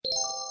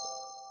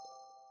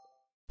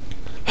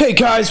Hey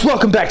guys,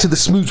 welcome back to the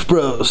Smooch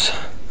Bros.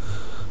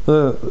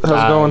 How's it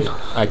going?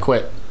 I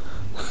quit.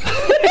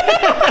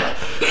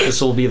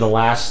 This will be the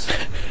last.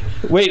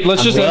 Wait,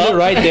 let's just end it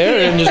right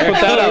there and just put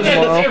that out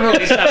tomorrow.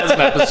 Release that as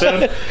an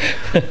episode.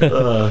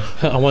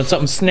 I want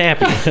something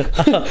snappy.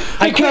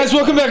 Hey guys,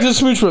 welcome back to the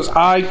Smooch Bros.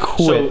 I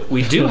quit. So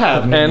we do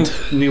have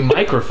new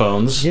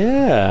microphones.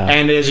 Yeah.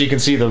 And as you can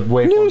see, the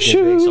waveforms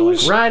get big, so like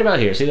right about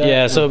here. See that?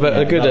 Yeah, so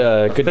about a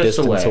good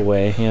distance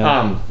away.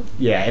 Yeah.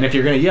 Yeah, and if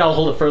you're gonna yell,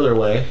 hold it further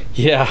away.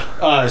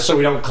 Yeah. So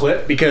we don't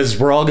clip because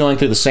we're all going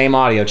through the same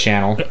audio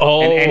channel.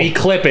 Oh. And any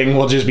clipping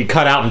will just be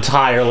cut out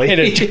entirely.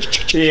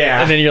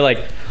 Yeah. And then you're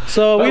like,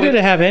 so we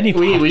didn't have any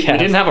podcast. We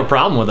didn't have a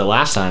problem with it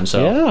last time,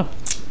 so. Yeah.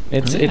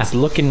 It's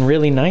looking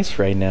really nice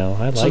right now.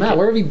 I like so Matt, it.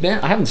 where have you been?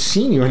 I haven't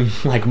seen you in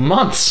like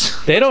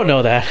months. They don't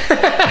know that.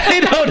 They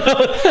don't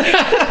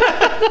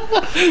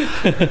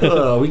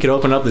know. We could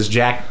open up this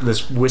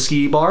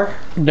whiskey bar.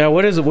 Now,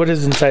 what is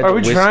inside? Are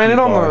we the trying it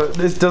on bar?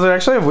 the? Does it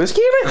actually have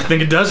whiskey in I it?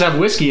 think it does have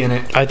whiskey in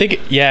it. I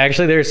think, yeah,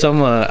 actually, there's some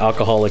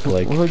alcoholic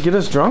like. Will it get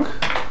us drunk?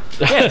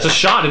 Yeah, it's a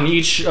shot in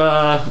each.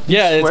 Yeah,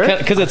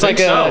 it's because it's like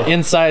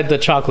inside the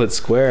chocolate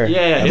square.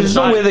 Yeah, There's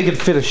no way they could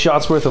fit a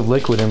shot's worth of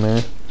liquid in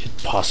there.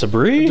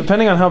 Possibly.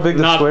 Depending on how big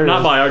the square is.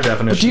 Not by our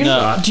definition.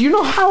 Do you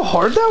know how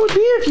hard that would be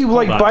if you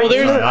like bite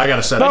it? I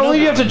gotta set it. Not only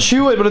do you have to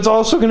chew it, but it's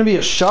also going to be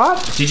a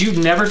shot. Did you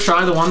never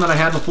try the one that I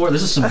had before?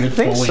 This is some good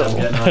think Foley so. I'm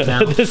getting right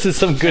now. This is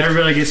some good.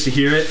 Everybody gets to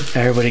hear it.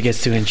 Everybody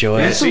gets to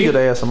enjoy It's it. some good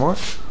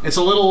ASMR. It's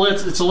a little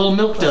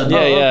milk dud. Yeah,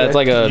 okay. it's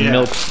like a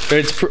milk.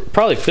 It's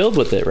probably filled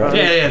with it, right?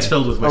 Yeah, it's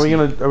filled with whiskey.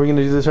 Are we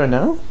gonna do this right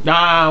now?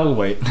 Nah, we'll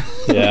wait.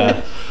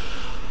 Yeah.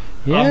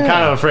 I'm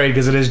kind of afraid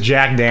because it is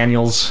Jack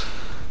Daniels.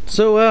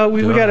 So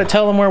we got to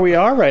tell them where we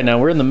are right now.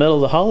 We're in the middle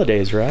of the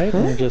holidays, right?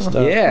 We're just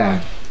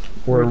Yeah.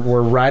 We're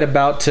right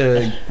about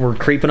to. We're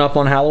creeping up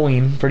on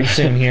Halloween pretty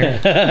soon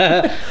here.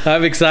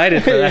 I'm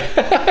excited for that.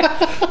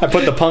 I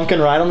put the pumpkin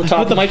right on the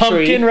top of my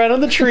pumpkin tree. right on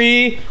the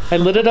tree. I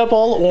lit it up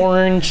all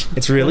orange.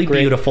 It's really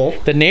Great. beautiful.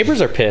 The neighbors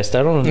are pissed.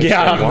 I don't understand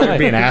Yeah, I don't know. why. They're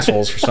being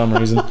assholes for some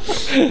reason.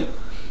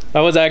 I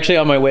was actually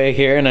on my way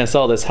here and I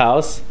saw this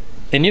house.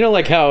 And you know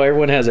like how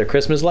everyone has their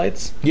Christmas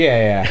lights?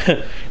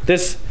 Yeah.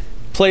 This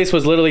place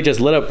was literally just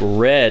lit up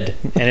red,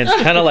 and it's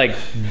kind of like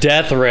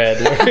death red.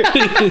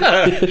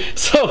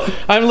 So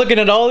I'm looking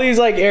at all these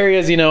like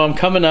areas, I'm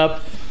coming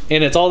up,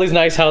 and it's all these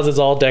nice houses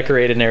all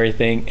decorated and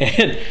everything,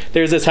 and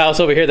there's this house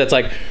over here that's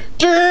like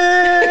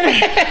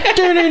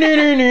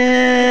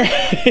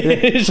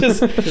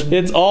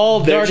it's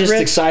all They're dark just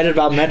red. excited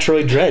about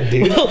Metroid Dread,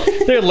 dude.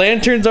 Their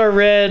lanterns are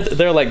red.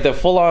 They're like the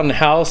full-on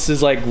house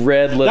is like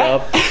red lit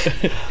up.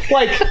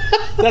 Like,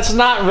 that's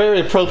not very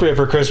appropriate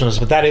for Christmas,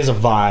 but that is a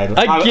vibe.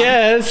 I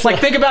guess. Like,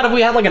 think about if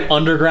we had like an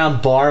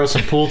underground bar with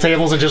some pool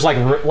tables and just like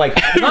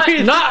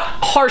not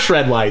harsh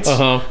red lights,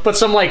 but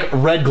some like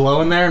red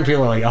glow in there, and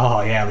people are like,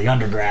 oh yeah, the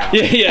underground.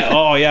 Yeah.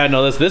 Oh yeah,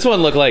 no. This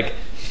one looked like.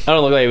 I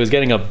don't look like it was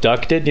getting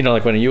abducted.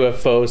 Like when a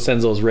UFO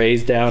sends those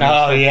rays down.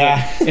 Oh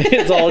yeah.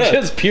 It's all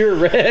just pure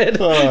red.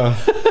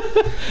 Thanks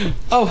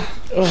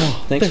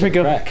there we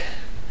go. Crack.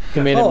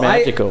 You made it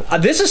magical.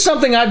 This is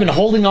something I've been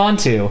holding on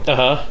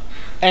to.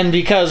 And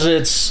because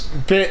it's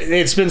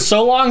been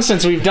so long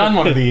since we've done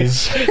one of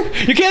these.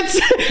 You can't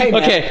say... Hey,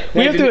 man. Okay,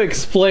 we have to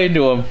explain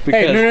to them.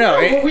 Because, Hey, no.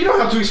 Well, we don't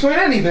have to explain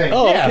anything.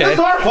 Oh, Yeah, okay. This is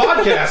our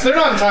podcast. They're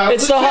not entitled.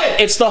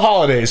 It's the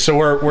holidays, so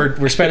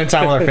we're spending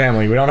time with our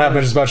family. We don't have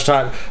as much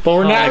time, but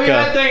we're not. We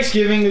had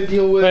Thanksgiving to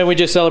deal with. And we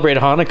just celebrate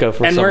Hanukkah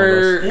for And some of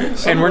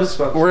us.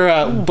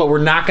 we're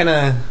not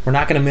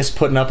gonna miss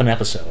putting up an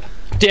episode.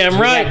 Damn We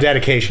right. have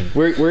dedication.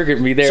 We're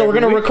gonna be there. So we're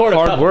gonna record a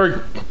hard couple.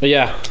 work.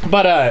 Yeah.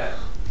 But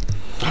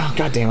oh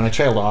god damn it, I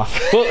trailed off.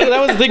 Well, that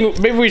was the thing.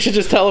 Maybe we should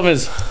just tell them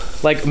is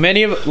like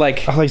many of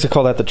like I like to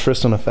call that the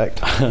Tristan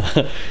effect.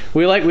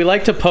 we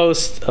like to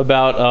post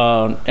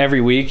about every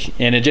week,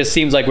 and it just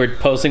seems like we're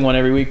posting one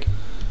every week.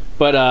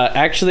 But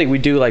actually, we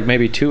do like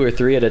maybe 2 or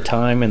 3 at a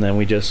time, and then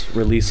we just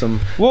release them.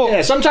 Well,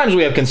 Yeah, sometimes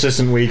we have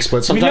consistent weeks,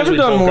 but sometimes never we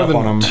done bulk more up than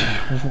on them.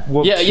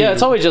 Yeah,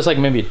 it's always just like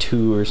maybe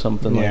 2 or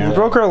something. Yeah. Like we that.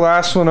 broke our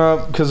last one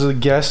up because of the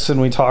guests, and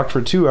we talked for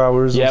 2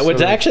 hours. Yeah, which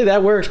instead of- actually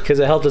that worked because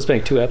it helped us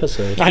make 2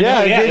 episodes. I know,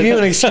 Yeah, it gave you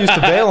an excuse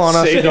to bail on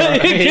us. Saved our-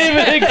 It gave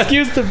an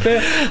excuse to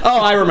bail. Oh,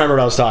 I remember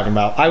what I was talking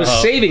about. I was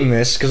saving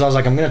this because I was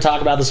like, I'm going to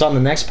talk about this on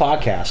the next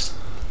podcast.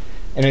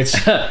 And it's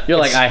You're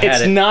like, I had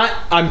it's it. not.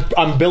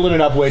 I'm building it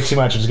up way too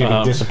much. It's going to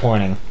be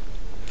disappointing.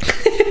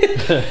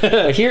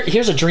 But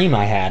here's a dream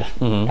I had,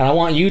 and I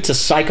want you to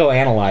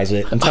psychoanalyze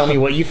it and tell me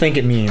what you think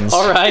it means.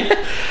 All right.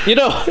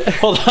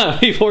 Hold on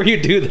before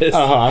you do this.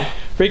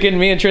 Freaking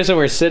me and Tristan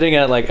were sitting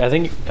at I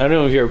don't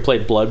know if you ever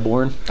played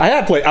Bloodborne. I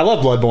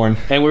love Bloodborne.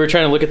 And we were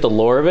trying to look at the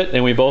lore of it,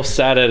 and we both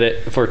sat at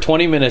it for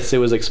 20 minutes. It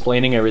was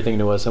explaining everything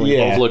to us, and we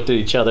both looked at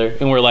each other,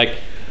 and we're like,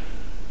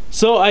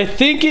 so I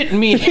think it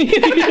means...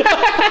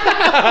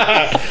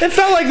 It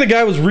felt like the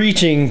guy was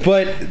reaching,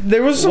 but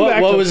there was some.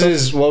 What was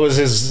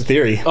his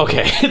theory?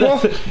 Okay.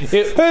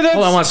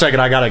 Hold on 1 second.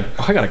 I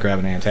gotta grab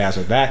an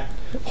antacid. That.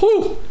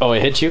 Whew. Oh,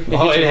 it hit you? It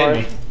hit you hard?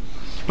 Me.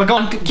 But go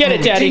on. Get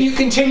it, Daddy.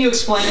 Continue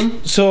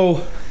explaining.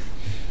 So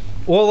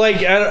Well, like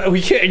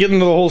we can't get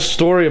into the whole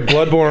story of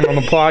Bloodborne on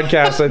the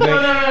podcast. I think.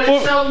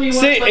 No. Tell me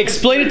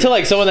Explain it to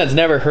like someone that's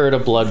never heard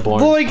of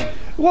Bloodborne.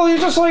 Well, you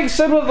just like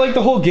said what like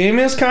the whole game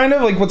is kind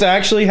of like what's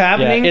actually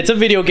happening. Yeah, it's a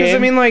video game. Because I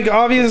mean, like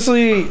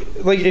obviously,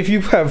 like if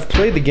you have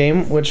played the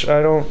game, which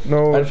I don't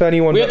know if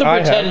anyone. We have to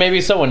but pretend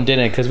maybe someone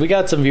didn't, because we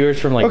got some viewers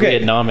from like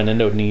Vietnam and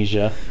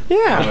Indonesia.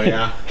 Yeah. Oh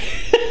yeah.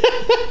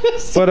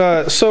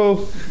 But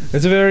so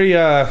it's a very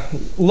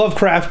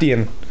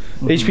Lovecraftian,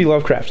 H.P.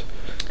 Lovecraft.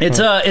 It's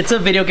a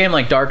video game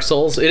like Dark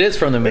Souls. It is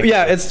from the makers.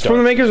 Yeah, it's from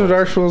the makers of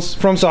Dark Souls.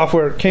 From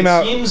Software. Came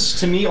out. Seems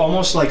to me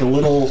almost like a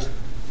little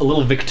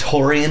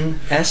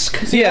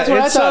Victorian-esque. Yeah, That's what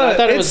I thought. I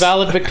thought it was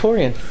valid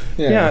Victorian.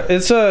 Yeah,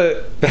 it's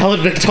a valid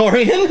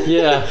Victorian.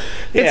 Yeah,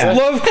 it's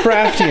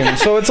Lovecraftian.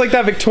 So it's like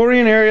that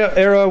Victorian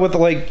era with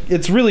like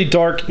it's really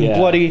dark and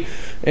bloody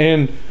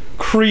and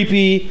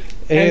creepy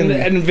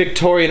and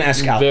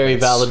Victorian-esque outfits. Very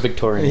valid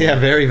Victorian. Yeah,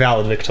 very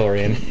valid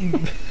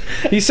Victorian.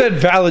 He said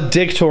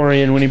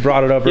valedictorian when he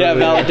brought it up earlier. Yeah,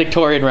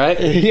 valedictorian, right?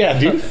 Yeah,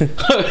 dude.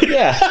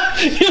 Yeah.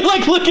 You're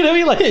like looking at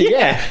me like,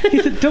 yeah.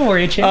 He said, don't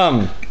worry,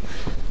 Chance.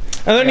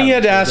 And then he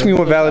had to ask me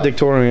what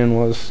valedictorian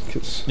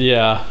was.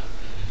 Yeah.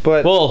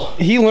 But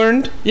he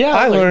learned. Yeah,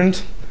 I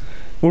learned.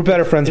 We're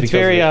better friends it's because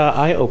very of it.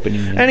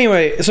 eye-opening.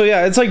 Anyway, so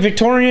yeah, it's like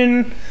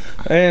Victorian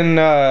and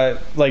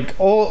like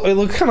old. It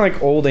looks kind of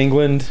like old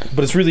England,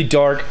 but it's really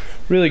dark,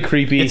 really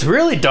creepy. It's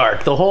really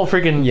dark. The whole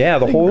freaking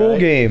the whole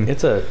game.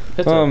 It's a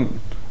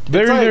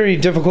very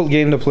difficult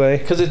game to play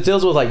because it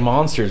deals with like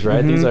monsters,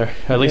 right? These are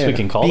at least we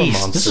can call them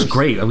monsters. This is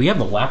great. We have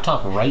the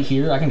laptop right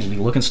here. I can just be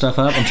looking stuff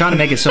up. I'm trying to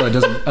make it so it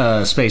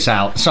doesn't space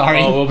out. Sorry.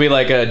 Oh, we'll be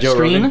like a Joe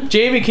Rogan.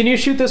 Jamie, can you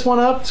shoot this one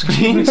up?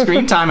 Screen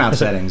timeout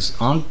settings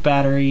on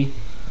battery.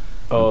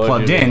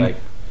 Plugged in. Like...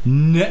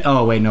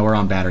 oh wait, no, we're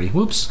on battery.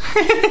 Whoops.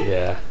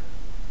 Yeah.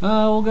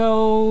 We'll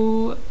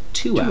go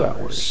 2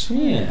 hours.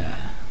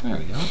 Yeah. There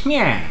we go.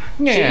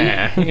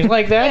 Yeah. You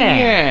like that?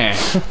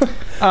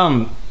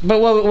 Yeah. But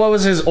what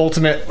was his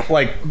ultimate,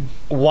 like,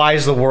 why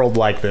is the world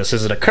like this?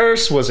 Is it a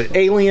curse? Was it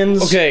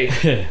aliens?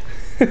 Okay.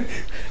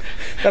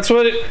 That's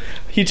what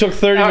he took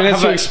 30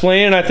 minutes to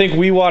explain, and I think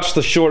we watched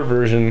the short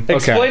version.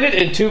 Explain it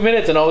in 2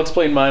 minutes, and I'll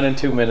explain mine in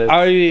 2 minutes.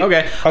 I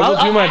will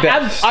do my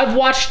best. I've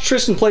watched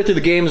Tristan play through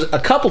the games a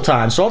couple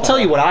times, so I'll tell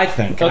you what I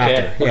think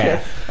after.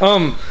 Yeah.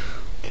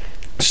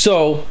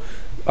 So...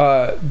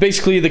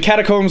 basically the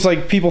catacombs,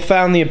 like people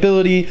found the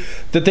ability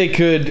that they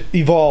could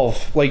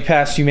evolve like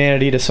past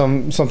humanity to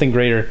something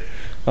greater,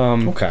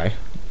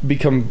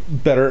 become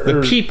better.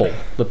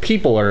 The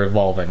people are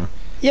evolving.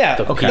 Yeah,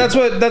 that's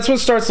what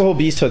starts the whole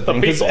beasthood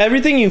thing, because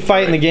everything you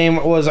fight in the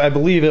game was, I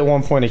believe, at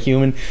one point a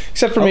human,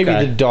 except for maybe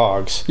the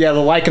dogs. Yeah, the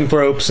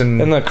lycanthropes and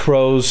the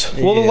crows.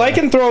 Well, the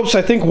lycanthropes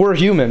I think were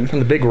human, and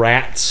the big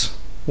rats.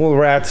 Well,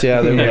 rats,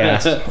 yeah, they were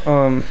rats.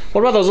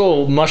 What about those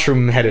little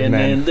mushroom-headed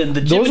men?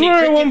 Those were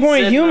at one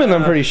point human,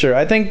 I'm pretty sure.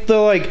 I think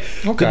the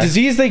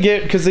disease they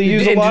get because they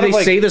use a lot of Do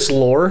they say this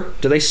lore?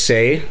 Do they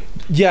say?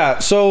 Yeah.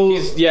 So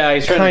he's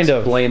trying to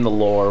explain the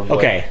lore.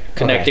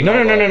 Connecting.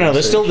 No.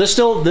 This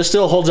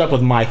still holds up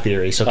with my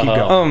theory. So keep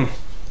going.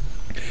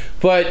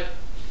 But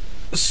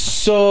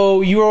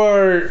so you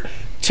are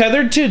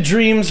tethered to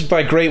dreams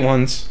by great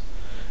ones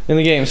in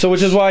the game, so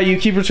which is why you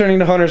keep returning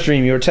to Hunter's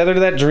Dream. You are tethered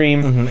to that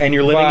dream, and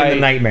you're living in the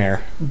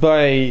nightmare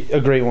by a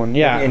great one.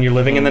 Yeah, and you're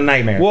living in the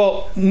nightmare.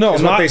 Well, no,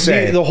 is not what they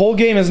say. The whole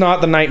game is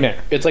not the nightmare.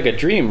 It's like a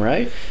dream,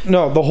 right?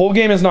 No, the whole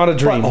game is not a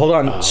dream. Hold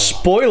on,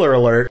 spoiler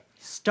alert.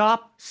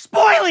 Stop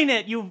spoiling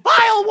it, you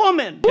vile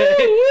woman!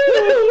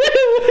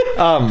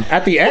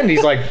 At the end,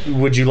 he's like,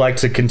 "Would you like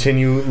to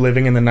continue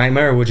living in the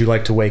nightmare, or would you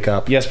like to wake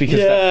up?" Yes, because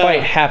that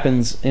fight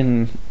happens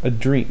in a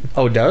dream.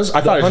 Oh, it does?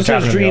 I thought it was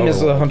Hunter's Dream is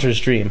the Hunter's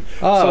Dream.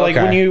 Oh, so, like,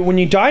 when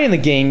you die in the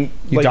game,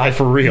 you die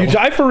for real. You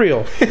die for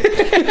real.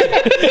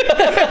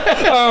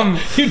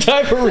 You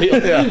die for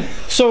real. Yeah.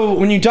 So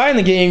when you die in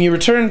the game, you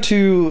return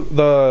to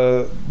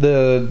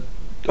the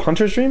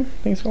Hunter's Dream,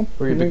 I think it's called.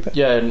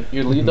 And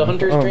you leave the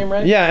Hunter's Dream,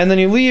 right? Yeah, and then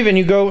you leave and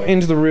you go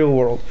into the real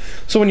world.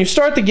 So when you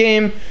start the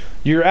game,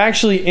 you're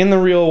actually in the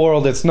real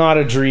world. It's not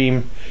a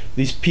dream.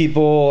 These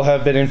people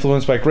have been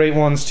influenced by great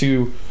ones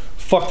to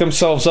fuck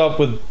themselves up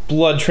with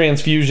blood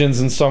transfusions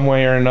in some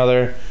way or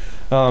another.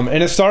 And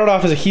it started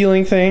off as a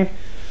healing thing.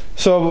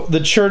 So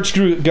the church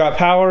got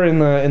power in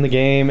the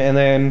game, and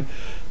then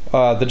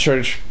the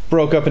church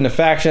broke up into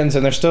factions,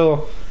 and they're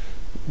still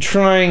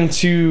trying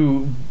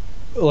to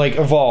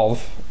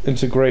evolve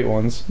into great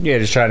ones. Yeah,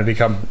 just trying to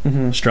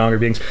become stronger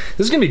beings.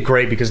 This is gonna be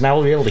great because now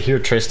we'll be able to hear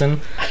Tristan.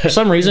 For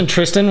some reason,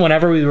 Tristan,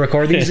 whenever we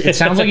record these, it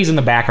sounds like he's in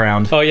the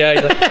background. Oh yeah,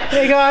 he's like,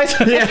 hey guys.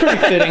 That's pretty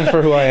fitting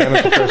for who I am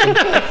as a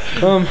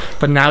person.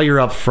 But now you're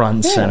up front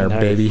and center,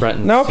 baby.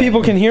 Now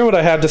people can hear what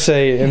I have to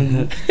say,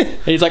 and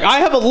he's like,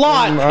 I have a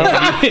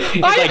lot.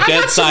 He's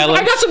dead silent.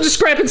 I got some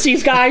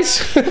discrepancies,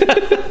 guys.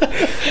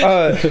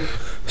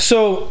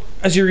 So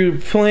as you're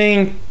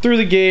playing through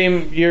the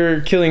game,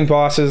 you're killing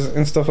bosses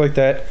and stuff like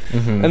that,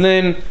 and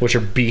then which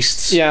are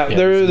beasts. Yeah,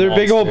 they're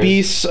big old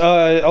beasts.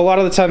 A lot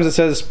of the times it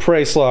says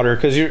prey slaughter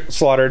because you're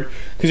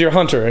a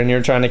hunter and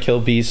you're trying to kill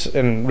beasts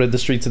and rid the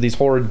streets of these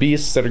horrid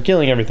beasts that are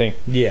killing everything.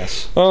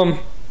 Yes.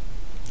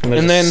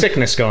 And then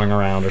sickness going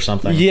around or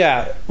something.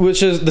 Yeah,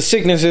 which is the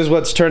sickness is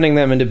what's turning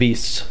them into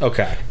beasts.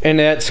 Okay. And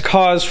it's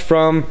caused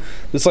from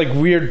this like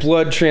weird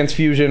blood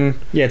transfusion.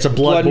 Yeah, it's a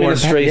blood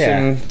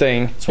administration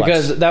thing.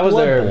 Because that was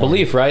their bloodborne.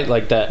 belief, right?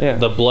 Like that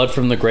the blood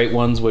from the great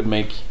ones would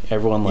make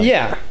everyone like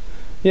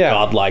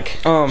godlike.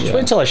 Just wait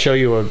until I show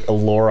you a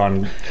lore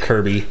on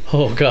Kirby.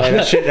 Oh god,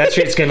 that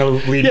shit's gonna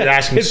lead you to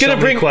asking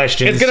many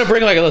questions. It's gonna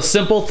bring like a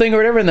simple thing or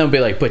whatever, and they'll be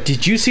like, "But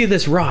did you see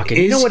this rock? And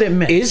you know what it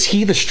meant? Is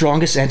he the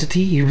strongest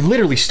entity? He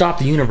literally stopped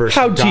the universe.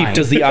 How from deep dying.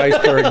 does the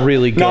iceberg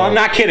really go? No, I'm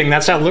not kidding.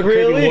 That's how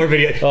Kirby lore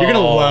video. You're gonna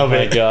love it. Oh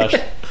my gosh,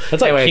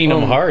 that's like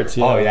Kingdom Hearts.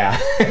 Yeah. Oh yeah.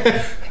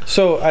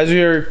 So as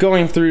you're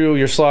going through,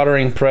 you're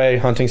slaughtering prey,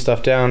 hunting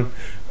stuff down.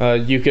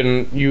 You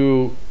can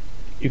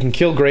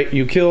kill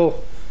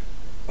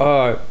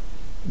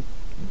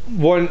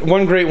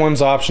one great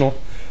one's optional.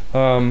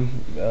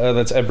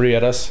 That's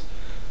Ebrietas.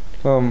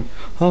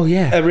 Oh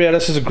yeah.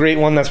 Ebrietas is a great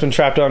one that's been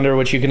trapped under,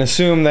 which you can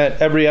assume that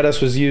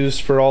Ebrietas was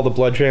used for all the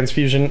blood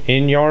transfusion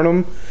in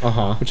Yarnum,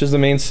 which is the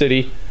main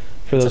city.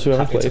 For those who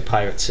haven't played, it's a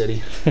pirate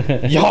city.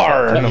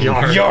 Yarn.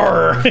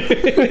 Yar.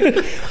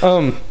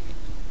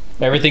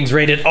 Everything's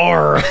rated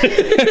R.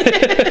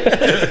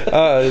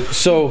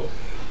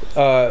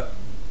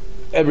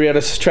 Ebrietas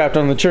is trapped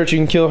on the church. You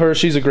can kill her.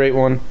 She's a great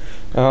one.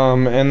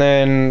 And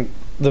then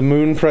the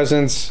moon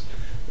presence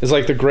is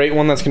like the great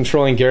one that's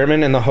controlling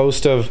Gehrman and the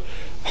host of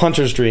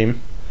Hunter's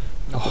Dream,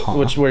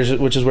 which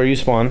is where you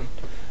spawn.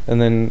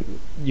 And then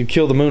you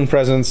kill the moon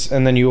presence,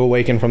 and then you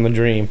awaken from the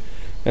dream,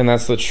 and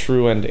that's the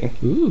true ending.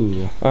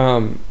 Ooh.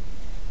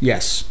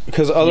 Yes.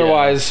 Because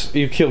otherwise,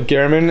 you kill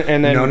Gehrman,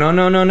 and then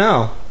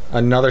no.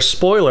 Another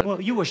spoiler.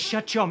 Well, you will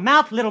shut your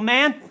mouth, little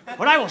man,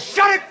 or I will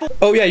shut it for—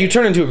 Oh yeah, you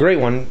turn into a great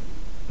one.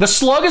 The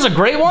slug is a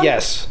great one?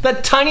 Yes.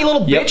 That tiny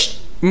little bitch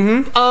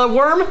worm?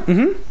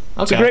 Mm-hmm.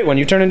 It's a great one.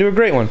 You turn into a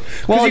great one.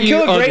 Well, you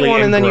kill a great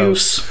one and then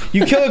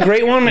you kill a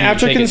great one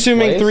after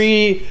consuming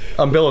 3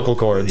 umbilical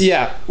cords.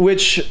 Yeah,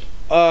 which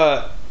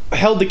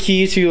held the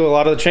key to a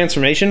lot of the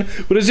transformation,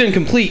 but it's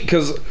incomplete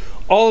because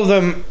all of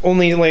them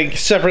only like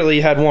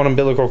separately had 1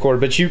 umbilical cord,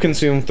 but you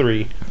consume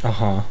 3.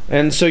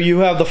 And so you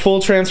have the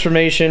full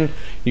transformation.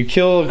 You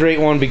kill a great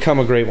one, become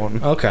a great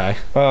one. Okay.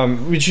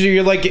 Which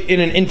you're like in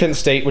an infant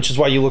state, which is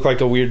why you look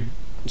like a weird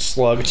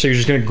slug. So you're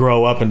just gonna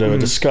grow up into a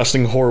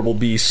disgusting, horrible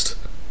beast.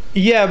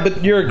 Yeah,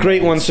 but you're a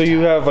great one, so you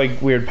have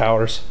like weird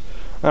powers.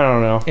 I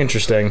don't know.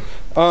 Interesting.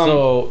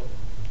 So,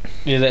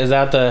 is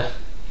that the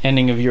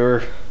ending of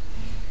your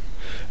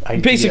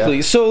idea?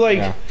 Basically, so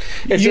like,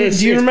 do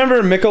you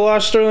remember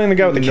Mikolash Sterling, the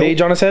guy with the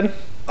cage on his head?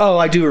 Oh,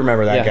 I do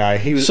remember that guy.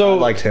 He was. I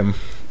liked him.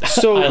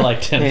 So I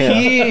liked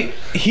him.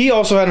 He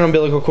also had an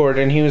umbilical cord,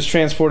 and he was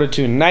transported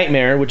to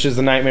Nightmare, which is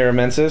the Nightmare of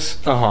Mensis.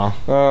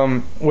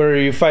 Where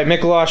you fight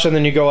Mikolash, and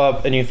then you go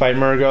up and you fight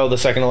Murgo, the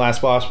second to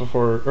last boss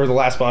before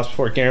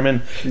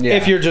Gehrman. Yeah.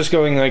 If you're just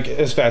going like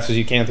as fast as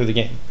you can through the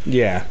game.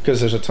 Yeah. Because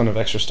there's a ton of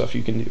extra stuff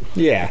you can do.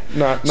 Yeah.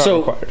 Not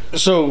required.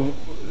 So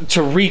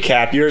to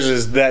recap, yours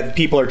is that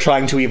people are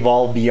trying to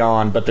evolve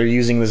beyond, but they're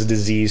using this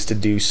disease to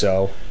do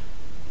so.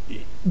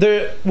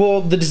 The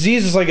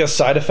disease is like a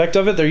side effect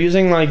of it. They're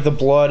using like the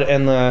blood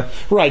and the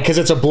because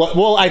it's a blood.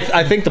 Well,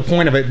 I think the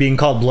point of it being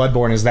called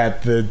Bloodborne is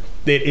that it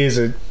is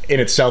in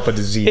itself a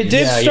disease. It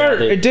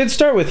did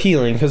start with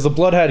healing because the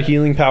blood had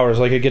healing powers,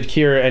 like it could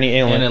cure any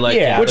ailment. And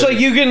it, which like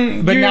you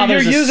can. But now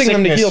you're using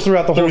them to heal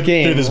throughout the whole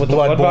game through this with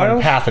bloodborne the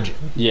blood pathogen.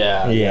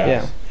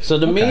 Yeah. So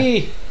to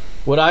me,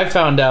 what I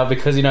found out,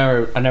 because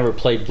I never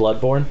played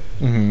Bloodborne,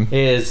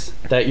 is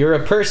that you're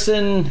a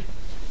person.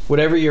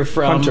 Whatever you're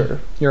from,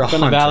 You're a from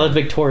hunter. the valid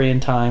Victorian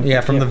time.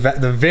 Yeah, from the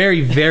very,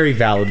 very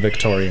valid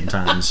Victorian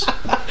times.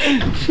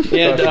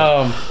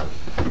 And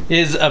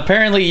is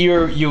apparently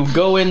you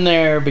go in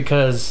there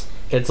because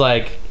it's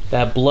like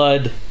that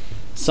blood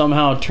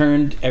somehow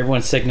turned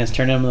everyone's sickness,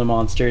 turned them into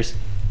monsters.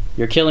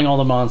 You're killing all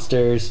the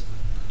monsters,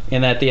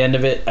 and at the end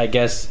of it, I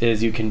guess,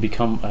 is you can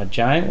become a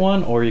giant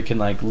one, or you can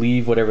like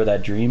leave whatever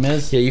that dream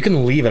is. Yeah, you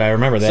can leave it. I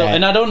remember that. So,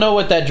 and I don't know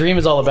what that dream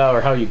is all about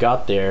or how you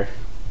got there,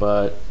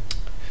 but.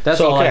 That's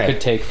all I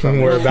could take from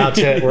it.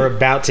 We're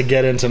about to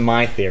get into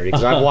my theory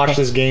because I've watched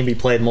this game be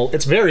played.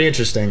 It's very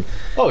interesting.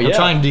 Oh yeah, I'm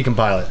trying to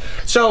decompile it.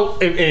 So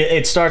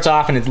it starts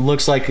off and it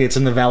looks like it's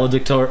in the Oh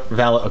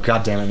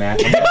god damn it, Matt!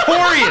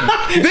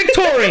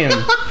 Victorian.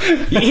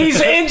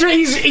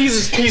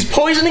 He's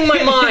poisoning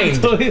my mind.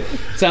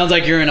 Sounds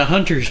like you're in a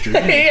hunter's dream.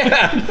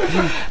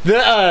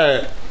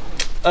 The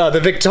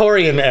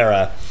Victorian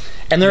era.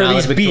 And there are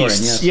these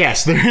beasts.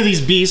 Yes, there are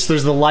these beasts.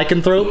 There's the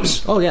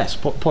lycanthropes. Oh yes,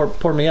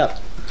 pour me up.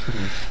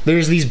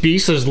 There's these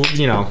beasts. There's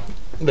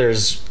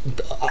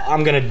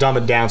I'm gonna dumb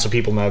it down so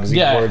people know because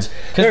these words.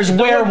 'Cause There's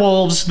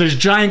werewolves. There's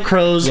giant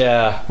crows.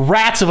 Yeah.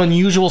 Rats of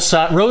unusual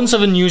size. Rodents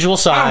of unusual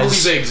I don't believe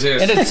size. they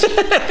exist. And it's,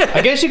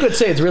 I guess you could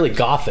say it's really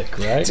gothic,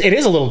 right? It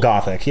is a little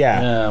gothic,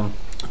 yeah.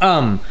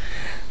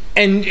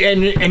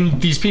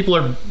 And these people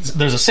are.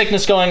 There's a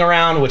sickness going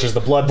around, which is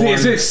the bloodborne.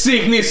 There's a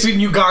sickness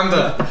in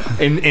Uganda.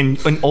 in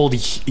old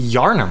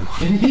Yarnum.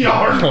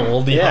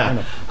 Yarnum.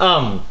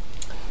 Yeah.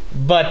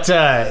 But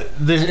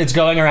it's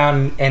going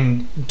around,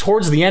 and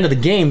towards the end of the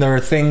game, there are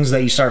things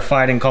that you start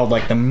fighting called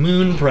like the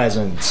moon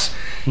presence,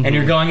 and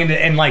you're going into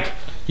and like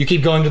you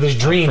keep going to this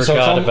dream. So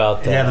it's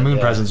about that. Yeah, the moon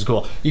presence is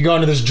cool. You go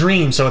into this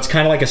dream, so it's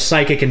kind of like a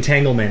psychic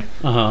entanglement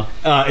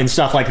and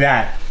stuff like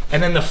that.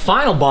 And then the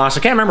final boss,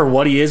 I can't remember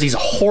what he is. He's a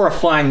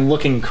horrifying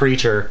looking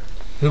creature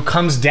who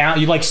comes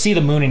down. You like see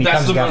the moon, and he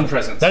comes down. That's the moon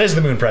presence. That is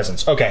the moon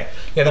presence. Okay.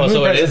 Yeah, the moon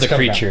so presence it is a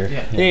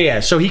creature. Yeah.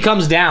 So he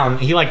comes down.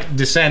 He like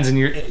descends, and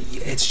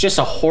it's just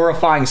a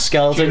horrifying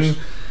skeleton,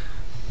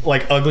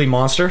 like ugly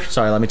monster.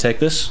 Sorry, let me take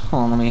this.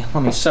 Hold on,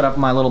 let me set up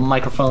my little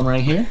microphone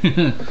right here.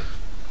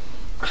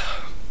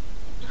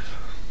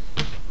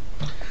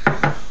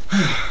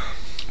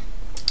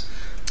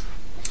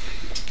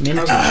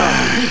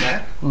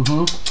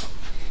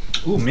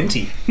 Ooh,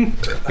 minty.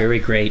 Very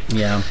great.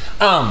 Yeah.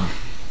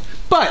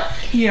 But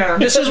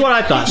this is what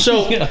I thought.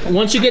 So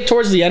once you get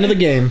towards the end of the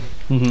game,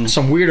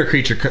 some weirder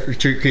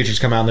creatures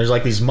come out. And there's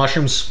like these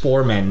mushroom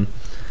spore men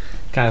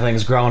kind of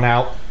things growing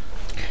out,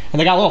 and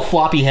they got little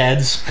floppy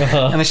heads,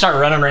 and they start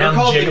running around.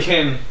 They're called the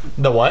kin.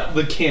 The what?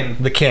 The kin.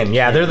 The kin.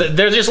 Yeah,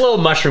 they're just little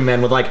mushroom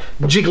men with like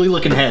jiggly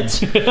looking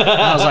heads. And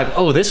I was like,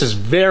 oh, this is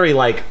very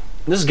like.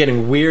 This is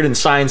getting weird and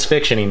science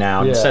fiction-y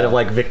now instead of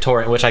like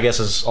Victorian, which I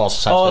guess is also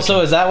science fiction.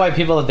 So is that why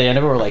people at the end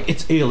of it were like,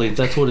 it's aliens,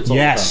 that's what it's all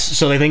about? Yes,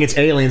 so they think it's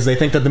aliens. They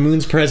think that the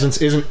moon's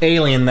presence is an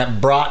alien that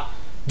brought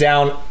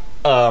down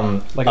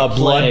like a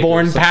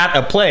bloodborne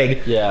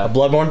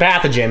bloodborne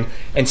pathogen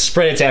and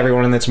spread it to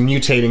everyone, and that's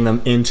mutating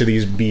them into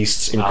these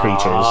beasts and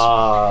creatures.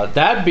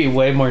 That'd be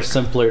way more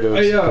simpler to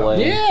explain.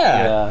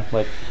 Yeah.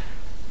 Like,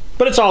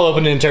 but it's all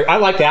open to I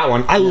like that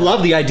one. I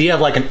love the idea of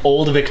like an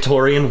old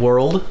Victorian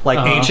world, like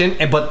ancient,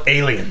 but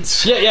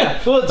aliens.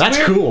 Yeah. Well, that's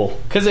weird. Cool.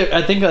 Because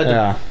I think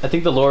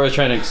the lore is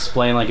trying to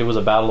explain like it was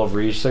a battle of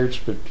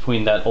research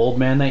between that old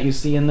man that you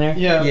see in there.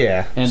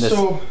 Yeah. And this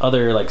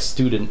other like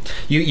student.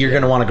 You're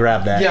gonna want to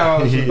grab that.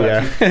 Yeah.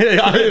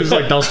 It was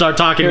like, don't start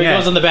talking Here yet. he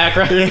goes in the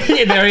background.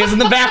 There he is in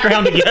the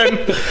background again.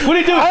 What are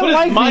you doing? I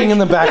like being in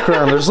the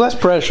background. There's less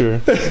pressure.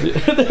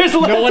 There's less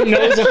no one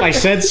knows if I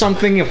said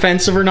something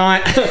offensive or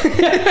not.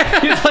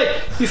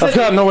 I've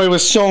gotten away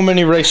with so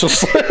many racial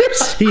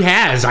slurs. He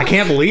has. I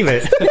can't believe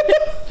it.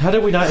 How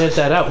did we not edit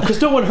that out? Because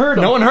no one heard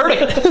him. No one heard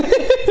it.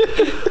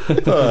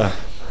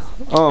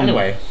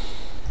 Anyway,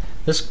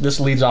 this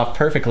leads off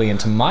perfectly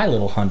into my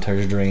little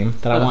hunter's dream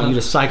that I want you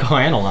to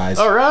psychoanalyze.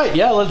 All right,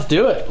 yeah, let's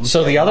do it.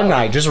 So the other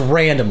night, just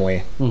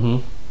randomly,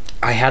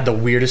 I had the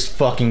weirdest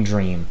fucking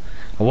dream.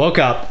 I woke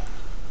up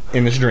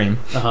in this dream,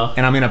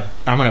 and I'm in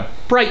a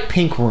bright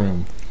pink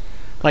room.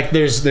 Like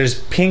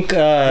there's pink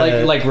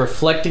like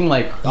reflecting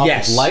like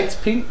off lights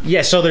pink?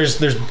 Yeah, so there's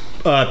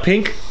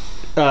pink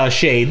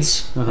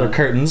shades or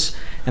curtains,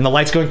 and the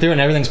lights going through and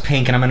everything's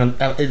pink, and I'm in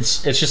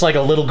it's just like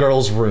a little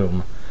girl's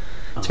room.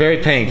 It's very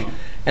pink.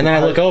 And then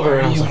I look over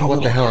and I was like,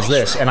 what the hell is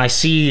this? And I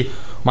see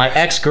my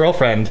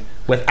ex-girlfriend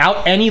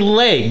without any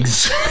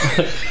legs.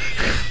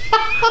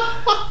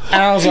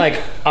 And I was like,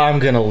 I'm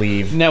gonna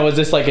leave. Now, was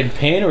this like in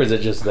pain or is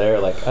it just there?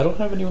 Like, I don't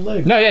have any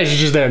legs. No, yeah, she's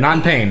just there, not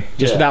in pain,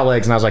 just without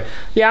legs. And I was like,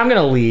 yeah, I'm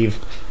gonna leave.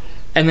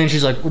 And then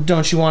she's like, well,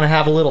 don't you want to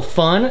have a little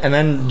fun? And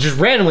then just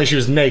randomly she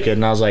was naked,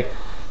 and I was like,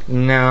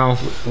 no.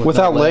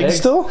 Without legs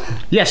still?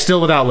 Yeah, still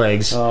without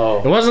legs.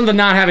 Oh. It wasn't the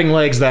not having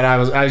legs that I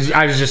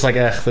was just like,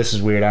 ugh, this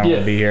is weird. I don't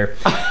want to be here.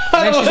 And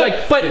then she's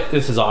like, but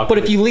this is awkward.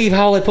 But if you leave,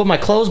 how will I put my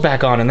clothes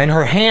back on? And then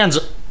her hands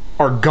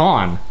are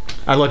gone.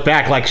 I look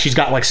back, like she's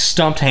got like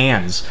stumped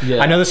hands.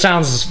 Yeah. I know this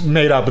sounds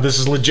made up, but this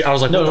is legit. I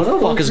was like, what the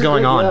fuck is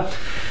going on?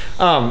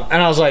 Yeah.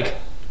 And I was like,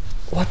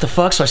 what the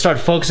fuck? So I started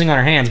focusing on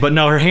her hands, but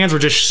no, her hands were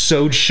just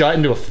sewed shut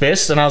into a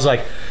fist, and I was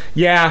like,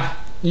 yeah,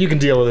 you can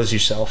deal with this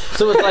yourself.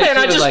 So it's like, and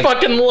I just like,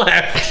 fucking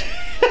left.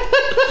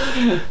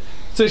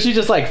 So she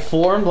just like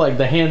formed, like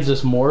the hands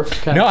just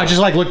morphed. No, I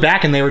just like looked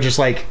back and they were just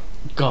like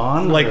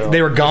gone. Like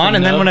they were gone,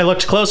 and then when I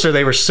looked closer,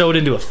 they were sewed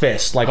into a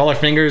fist. Like all her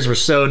fingers were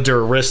sewed to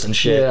her wrist and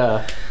shit.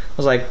 Yeah. I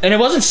was like, and it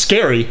wasn't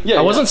scary. Yeah,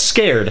 I wasn't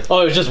scared.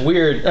 Oh, it was just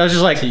weird. I was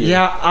just like,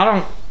 yeah,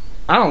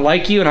 I don't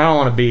like you, and I don't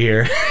want to be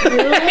here.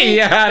 Really?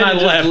 Yeah, and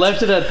I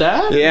left it at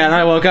that. Yeah, and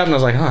I woke up and I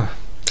was like, huh,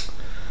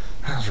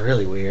 that was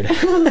really weird.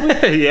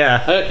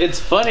 Yeah. It's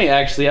funny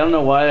actually. I don't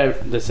know why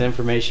this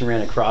information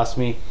ran across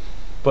me,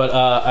 but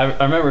I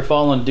remember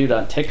following a dude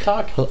on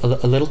TikTok. A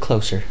little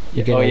closer.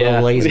 You're getting a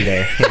little lazy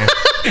there.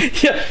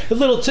 Yeah, a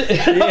little.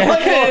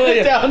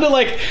 Like down to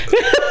like.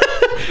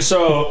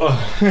 So,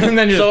 and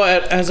then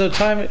as a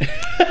time,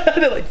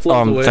 it like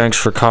floats away. Thanks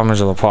for coming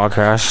to the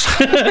podcast.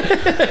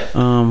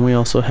 We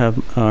also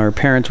have our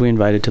parents we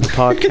invited to the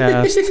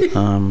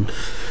podcast.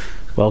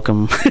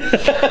 Welcome.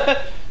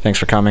 Thanks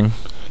for coming.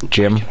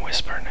 Jim.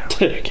 Whisper now.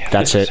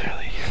 That's it.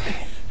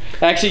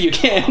 Actually, you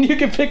can. You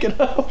can pick it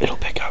up. It'll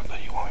pick up, but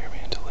you won't hear me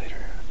until later.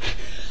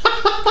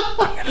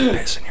 I'm gonna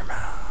piss in your mouth.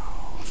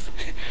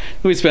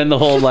 We spend the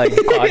whole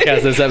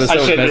podcast this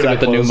episode messing with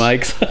the new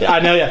mics. I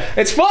know, yeah.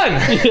 It's fun.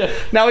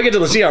 Now we get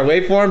to see our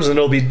waveforms,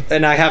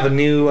 and I have a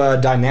new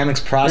dynamics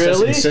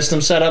processing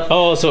system set up.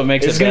 Oh, so it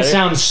makes It's it going better? to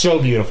sound so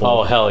beautiful.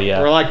 Oh, hell yeah.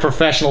 We're like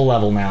professional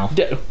level now.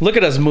 Look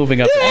at us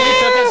moving up.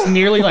 It took us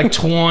nearly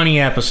 20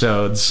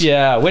 episodes.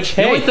 Yeah, which,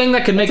 The only thing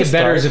that could make it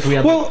better is if we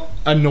had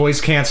a noise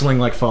canceling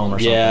foam or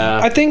something. Yeah.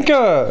 I think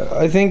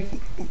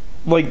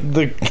like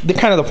the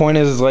kind of the point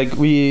is like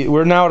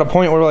we're now at a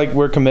point where like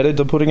we're committed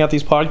to putting out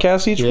these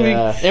podcasts each week.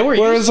 And we're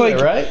used to it,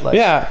 right?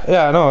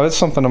 No, it's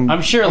something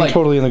I'm sure I'm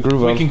totally in the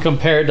groove we of. can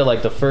compare it to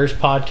the first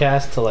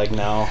podcast to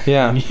now.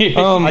 Yeah.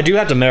 I do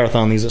have to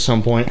marathon these at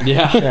some point.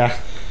 Yeah.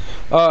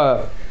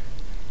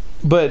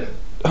 But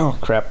oh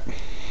crap.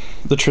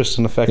 The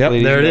Tristan effect, Yep,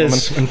 ladies there it and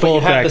is. gentlemen. In full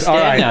You have the effect. stand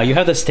All right. now. You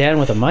have the stand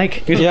with a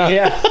mic.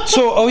 Yeah.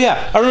 So,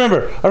 I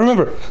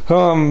remember.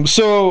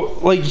 So,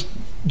 like,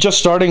 just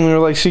starting, we were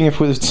like seeing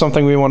if it's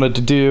something we wanted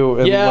to do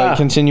and like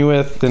continue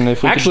with, and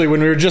if we Actually,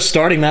 when we were just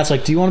starting, Matt's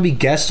like, "Do you want to be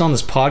guest on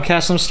this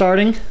podcast I'm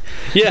starting?"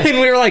 Yeah. And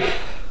we were like,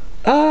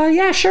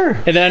 yeah, sure."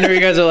 And then I know you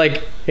guys are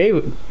like, hey,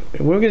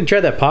 we're going to try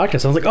that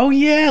podcast. I was like, oh,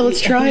 yeah,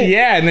 let's try it.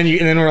 Yeah, and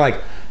then we're like,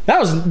 that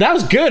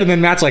was good. And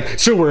then Matt's like,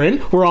 "So we're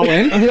in? We're all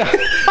in?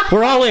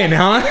 We're all in,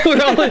 huh?"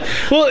 We're all like,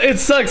 well, it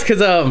sucks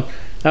because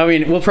I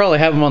mean, we'll probably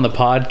have him on the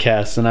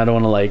podcast, and I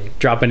don't want to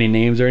drop any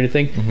names or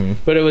anything.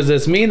 But it was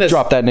this meme that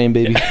drop that name,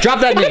 baby.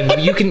 Drop that name.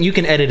 You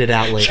can edit it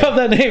out later. drop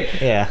that name.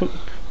 Yeah.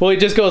 Well, he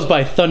just goes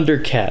by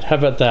Thundercat. How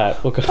about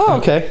that? We'll go, Oh,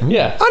 okay.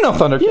 Yeah. I know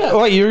Thundercat. Yeah.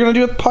 Oh, wait, you're gonna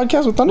do a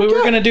podcast with Thundercat? We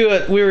were gonna do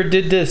it.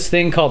 Did this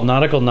thing called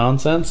Nautical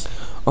Nonsense,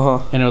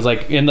 Uh-huh. and it was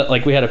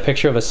we had a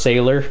picture of a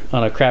sailor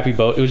on a crappy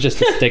boat. It was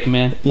just a stick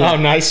man. Oh,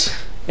 nice.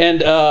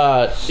 And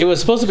it was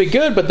supposed to be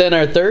good, but then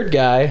our third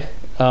guy,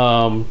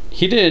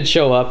 he didn't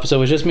show up, so it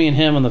was just me and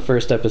him on the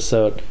first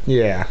episode.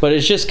 Yeah. But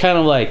it's just kind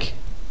of I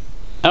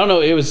don't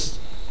know, it was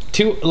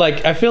too,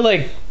 I feel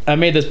like I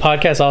made this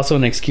podcast also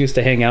an excuse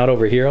to hang out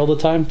over here all the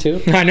time,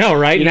 too. I know,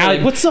 right? You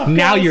know, what's up,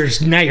 Now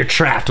guys? you're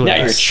trapped with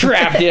Now us. you're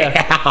trapped,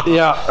 yeah.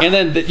 Yeah. And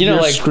then,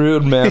 You're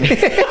screwed, man.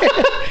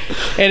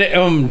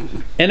 and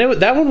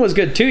that one was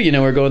good, too.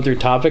 We're going through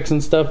topics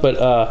and stuff,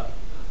 but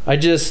I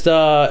just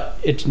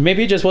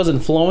maybe it just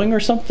wasn't flowing or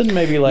something.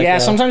 Maybe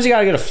sometimes you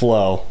gotta get a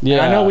flow. Yeah.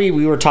 And I know we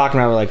were talking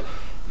about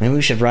maybe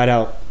we should write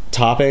out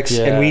topics,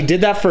 and we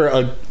did that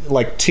for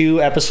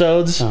 2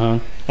 episodes,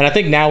 and I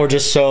think now we're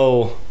just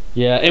so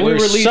and we're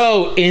we released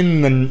so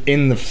in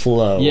the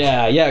flow.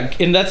 yeah,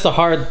 and that's the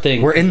hard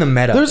thing. We're in the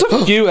meta. There's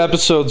a few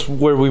episodes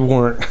where we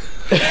weren't.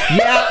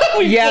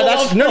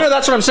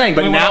 That's what I'm saying.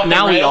 But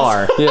now we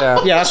are.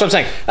 Yeah. Yeah, that's what I'm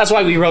saying. That's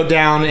why we wrote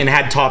down and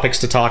had topics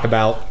to talk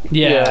about.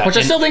 Yeah. Which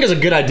I still think is a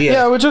good idea.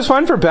 Yeah, which is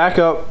fine for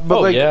backup,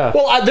 but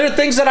Well, there are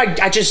things that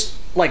I just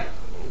like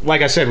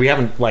I said, we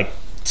haven't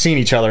seen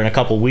each other in a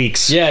couple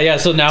weeks. Yeah.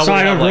 So now So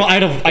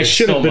I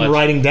should have been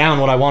writing down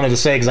what I wanted to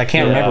say because I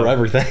can't remember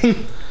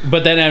everything.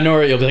 But then I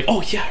know you'll be like,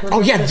 oh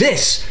yeah,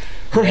 this.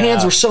 Her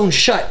hands were sewn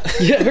shut.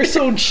 Yeah, they're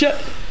so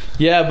shut.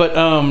 Yeah, but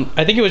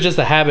I think it was just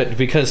a habit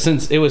because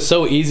since it was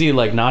so easy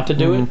not to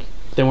do it,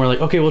 then we're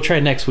like, okay, we'll try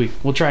next week.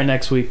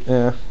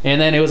 Yeah.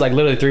 And then it was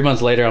literally 3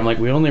 months later, I'm like,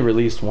 we only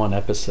released 1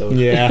 episode.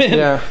 Yeah.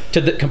 Yeah.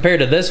 Compared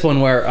to this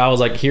one where I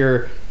was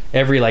here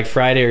every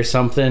Friday or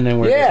something,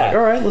 and we're just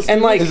all right, let's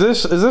do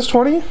this. Is this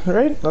 20,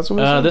 right? That's what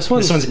we said? This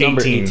one's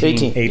number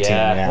 18. 18.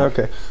 Yeah.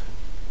 Okay.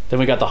 Then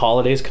we got the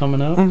holidays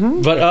coming up.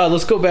 But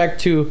let's go back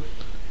to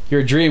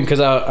your dream because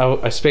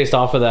I spaced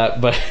off of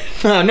that. But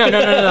No,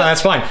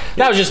 that's fine.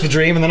 That was just the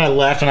dream, and then I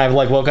left, and I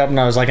woke up, and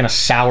I was in a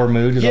sour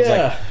mood because I was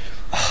like,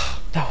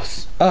 that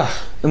was.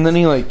 And then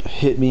he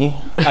hit me.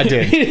 I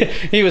did.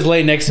 He was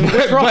laying next to me.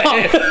 What's wrong?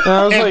 And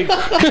I was like,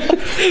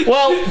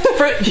 well,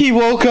 he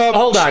woke up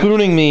Hold on.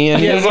 spooning me,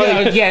 and he was like,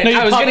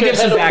 I was going to give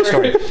some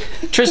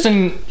backstory.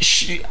 Tristan,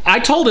 I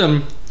told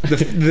him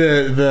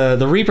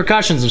the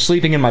repercussions of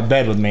sleeping in my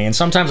bed with me, and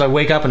sometimes I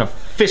wake up in a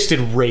fisted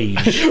rage.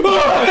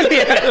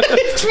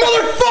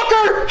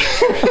 Motherfucker!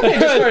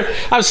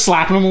 I was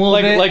slapping him a little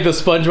bit. Like the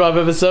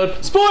SpongeBob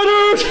episode.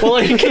 Spiders!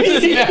 Well,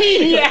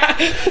 yeah.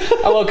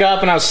 I woke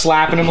up and I was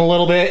slapping him a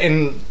little bit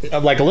and a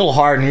little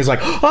hard, and he was like,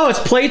 "Oh, it's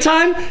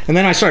playtime!" And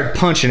then I started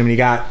punching him, and he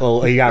got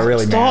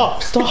really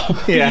mad.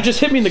 Stop! Yeah. You just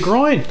hit me in the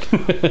groin.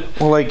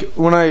 well,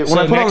 when I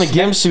put on the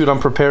gimp suit, I'm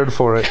prepared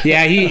for it.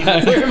 Yeah,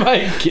 Where am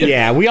I?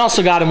 Yeah, we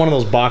also got him one of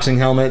those boxing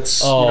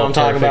helmets. Oh, you know what I'm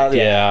talking about?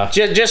 Yeah.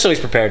 Just so he's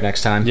prepared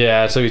next time.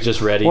 Yeah, so he's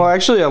just ready. Well,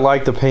 actually, I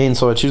like the pain,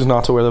 so I choose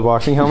not to wear the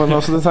boxing helmet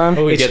most of the time.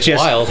 Oh, it gets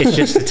wild. It's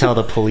just to tell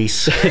the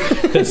police. The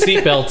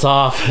seatbelt's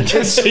off.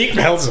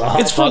 Seatbelt's off.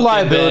 It's for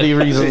liability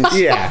reasons.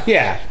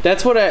 Yeah.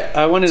 That's what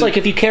I wanted. It's like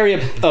if you carry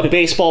a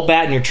baseball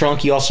bat in your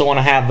trunk, you also want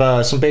to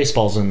have some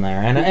baseballs in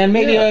there and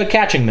maybe a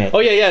catching mitt. Oh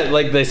yeah.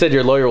 Like they said,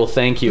 your lawyer will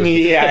thank you.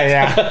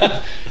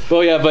 Yeah.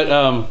 Well, yeah,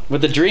 but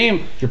with the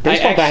dream, Your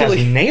baseball bat has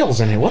nails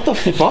in it. What the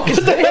fuck is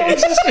that?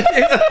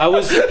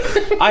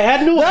 I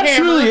had no That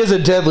hammer. truly is a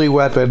deadly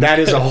weapon. That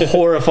is a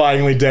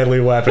horrifyingly deadly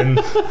weapon.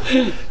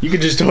 You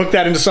could just hook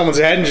that into someone's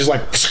head and just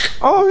like.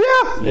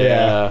 Oh yeah.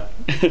 Yeah.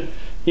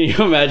 Can you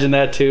imagine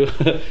that too?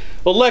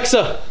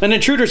 Alexa, an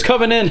intruder's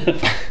coming in.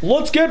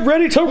 Let's get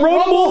ready to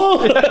rumble.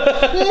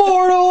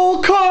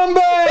 Mortal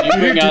Kombat. You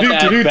bring out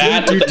that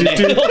bat with the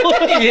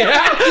nail.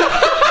 Yeah.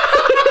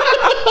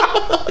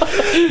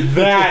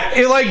 That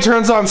It like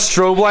turns on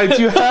strobe lights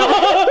you have.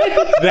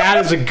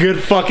 that is a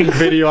good fucking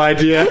video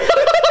idea.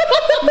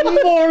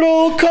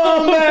 Mortal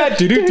Kombat.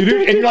 And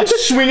you're like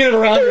swinging it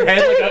around your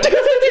head like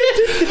a.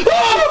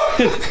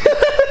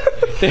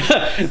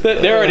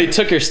 They already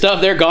took your stuff.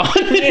 They're gone.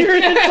 You're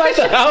inside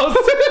the house.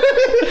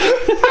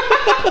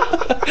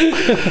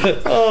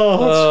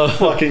 Oh, that's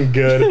fucking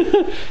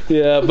good.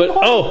 Yeah,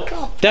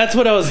 but that's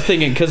what I was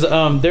thinking because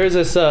there's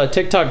this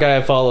TikTok guy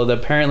I follow that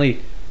apparently,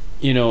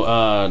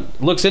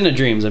 looks into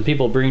dreams and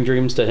people bring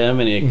dreams to him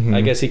and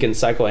I guess he can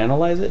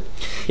psychoanalyze it.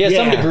 He has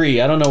some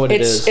degree. I don't know what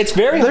it is. It's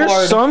very hard.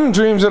 There's some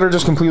dreams that are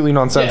just completely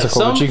nonsensical,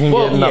 some- which you can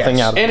well, get nothing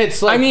yes. out of. And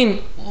it's like I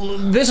mean,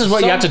 this is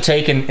what you have to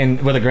take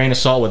in with a grain of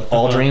salt with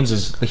all dreams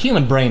is the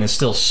human brain is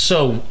still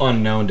so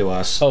unknown to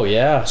us. oh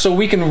yeah, So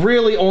we can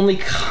really only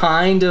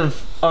kind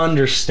of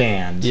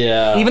understand.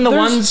 Yeah. Even the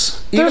There's-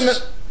 ones...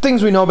 There's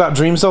things we know about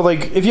dreams, though.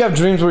 Like if you have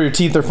dreams where your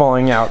teeth are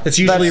falling out, It's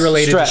usually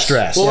related to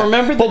stress. Well,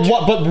 remember but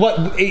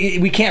what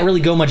we can't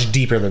really go much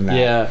deeper than that.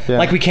 Yeah.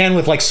 Like we can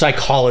with like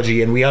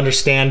psychology, and we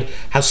understand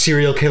how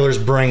serial killers'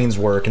 brains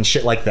work and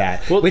shit like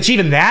that. Well, which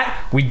even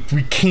that we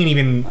can't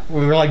even.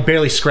 We're like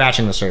barely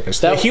scratching the surface.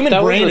 The That- human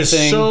that was brain the is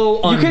thing. so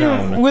you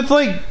unknown. can with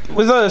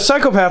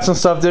psychopaths and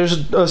stuff.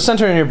 There's a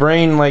center in your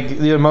brain, like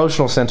the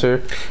emotional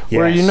center,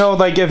 where Yes. you know,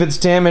 like if it's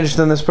damaged,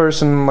 then this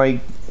person like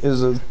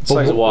is a.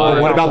 But why?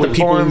 what about the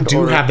people who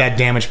do or- have that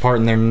damaged part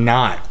and they're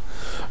not?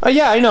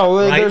 Yeah, I know.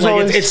 Right? There's Like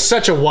always it's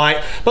such a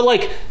wide, but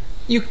like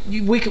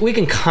we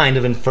can kind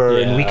of infer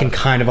and we Yeah. can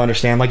kind of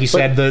understand. Like you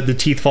said, the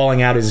teeth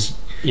falling out is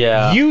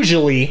yeah.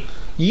 usually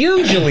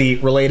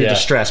related Yeah. to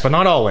stress, but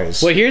not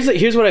always. Well, here's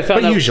what I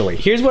found But out. usually.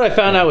 Here's what I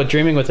found out with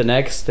dreaming with the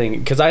next thing,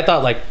 because I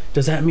thought like,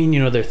 does that mean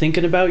they're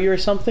thinking about you or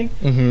something?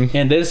 Mm-hmm.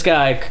 And this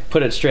guy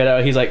put it straight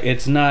out. He's like,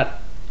 it's not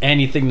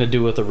anything to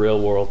do with the real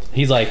world.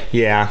 He's like,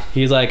 Yeah.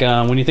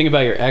 when you think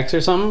about your ex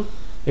or something,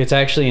 it's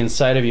actually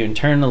inside of you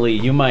internally.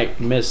 You might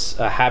miss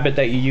a habit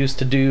that you used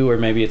to do, or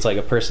maybe it's like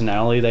a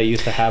personality that you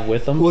used to have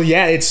with them. Well,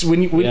 yeah, it's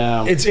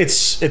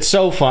it's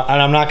so fun,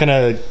 and I'm not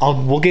gonna.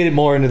 We'll get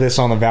more into this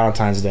on the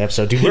Valentine's Day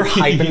episode, dude. We're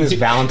hyping this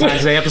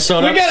Valentine's Day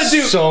episode. We up gotta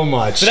do so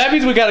much. But that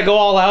means we got to go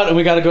all out, and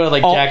we got to go to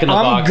like Jack in the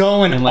I'm Box.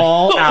 going and, like,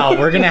 all out.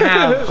 We're gonna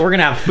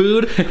have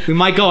food. We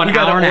might go an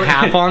gotta hour and a order-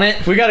 half on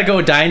it. We got to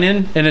go dine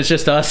in, and it's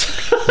just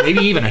us. Maybe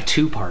even a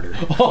 2-parter.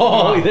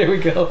 Oh, there we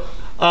go.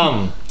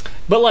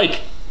 But like,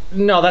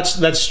 no,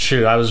 that's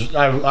true. I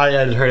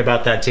had heard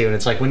about that too, and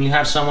it's like when you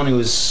have someone who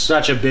is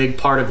such a big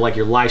part of like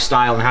your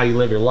lifestyle and how you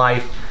live your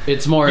life,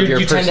 It's more of your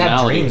you tend to have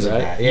personality, dreams of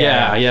right? that.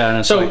 Yeah. And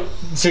it's So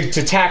like,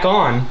 to tack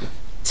on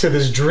to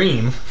this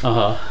dream,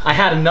 I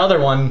had another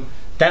one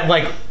that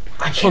like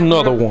I can't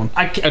Another remember- one.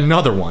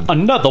 another one.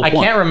 another I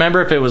can't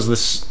remember if it was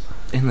this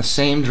in the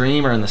same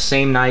dream or in the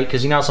same night,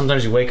 because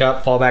sometimes you wake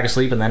up, fall back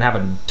asleep, and then have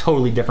a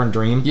totally different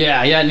dream.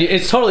 Yeah, and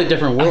it's totally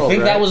different world. I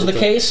think that right? was the It's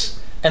case.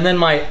 And then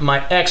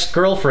my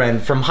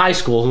ex-girlfriend from high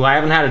school, who I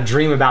haven't had a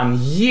dream about in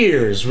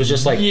years, was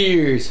just like,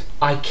 years.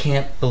 I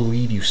can't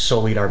believe you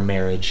sullied our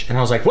marriage. And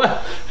I was like,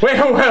 what? Wait,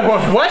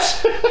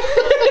 what?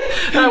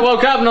 And I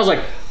woke up and I was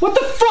like, what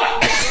the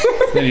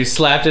fuck? Then you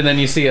slapped, and then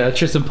you see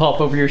Tristan pop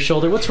over your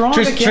shoulder. What's wrong?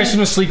 again? Tristan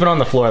was sleeping on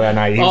the floor that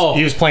night. Oh.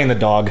 He was playing the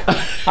dog.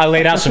 I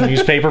laid out some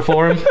newspaper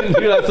for him.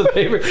 That's the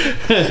paper.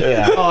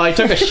 Yeah. Oh, I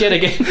took a shit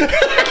again.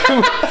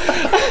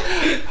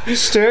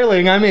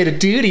 Sterling, I made a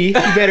duty. You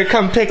better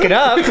come pick it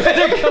up.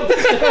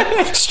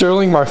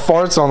 Sterling, my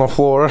farts on the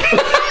floor.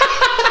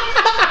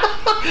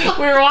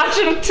 We were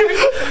watching it too.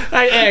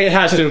 It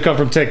has to come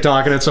from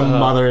TikTok, and it's a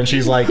mother, and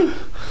she's like,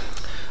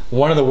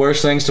 one of the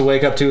worst things to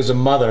wake up to as a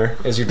mother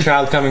is your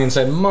child coming and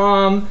said,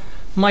 Mom,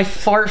 my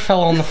fart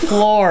fell on the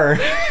floor.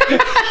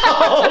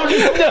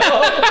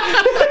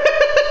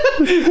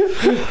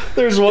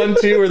 There's one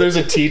too where there's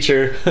a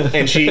teacher,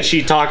 and she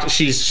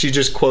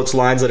just quotes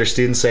lines that her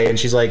students say, and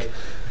she's like,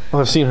 Oh,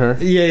 I've seen her.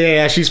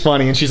 yeah, she's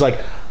funny, and she's like,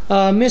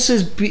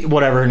 Mrs. B,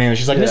 whatever her name is,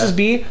 she's like, Mrs.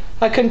 B,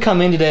 I couldn't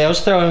come in today. I was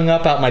throwing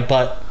up out my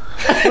butt.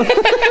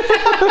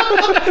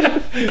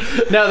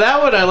 Now that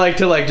one I like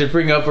to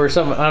bring up, or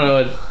something. I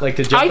don't know, like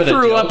to jump. I in a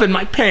threw joke. up in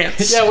my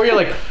pants. Yeah, where you're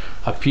like,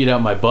 I peed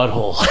out my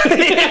butthole.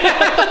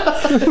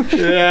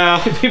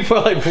 Yeah. People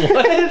are like,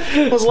 what?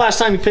 When was the last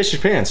time you pissed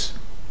your pants?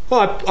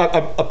 Well,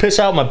 I piss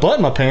out my butt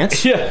in my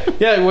pants.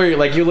 Yeah, where you're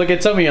like, you look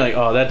at something, you're like,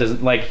 oh, that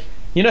doesn't, like,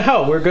 you know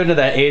how we're going to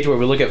that age where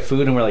we look at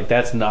food and we're like,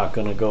 that's not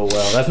gonna go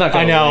well. That's not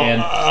gonna I know.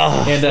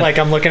 land. And, Like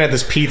I'm looking at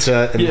this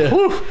pizza. And, yeah,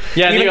 whew.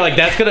 yeah, and Even- you're like,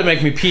 that's gonna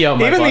make me pee out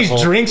my Even butthole.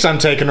 these drinks I'm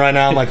taking right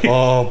now, I'm like,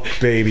 oh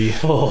baby.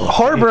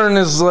 Heartburn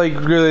is like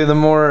really the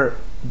more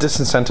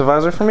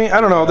disincentivizer for me. I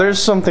don't know.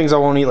 There's some things I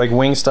won't eat, like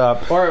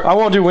Wingstop. Or- I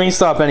won't do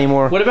Wingstop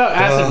anymore. What about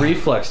acid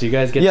reflux? Do you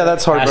guys get Yeah, that?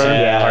 that's heartburn.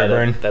 Yeah,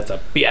 heartburn. That's a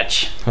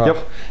bitch.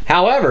 Yep.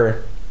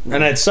 However,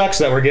 and it sucks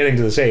that we're getting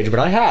to this age, but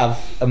I have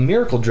a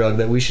miracle drug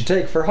that we should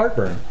take for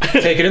heartburn.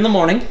 Take it in the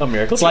morning. A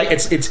miracle It's like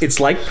it's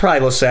like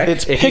Prilosec.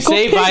 It's If you pickled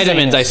say pig's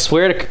vitamins, I anus.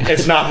 swear to.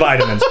 It's not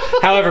vitamins.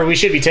 However, we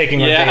should be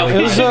taking our daily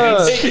it was,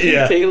 vitamins.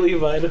 Yeah. daily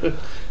vitamins.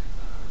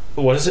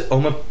 What is it?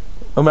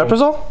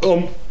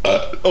 Omeprazole?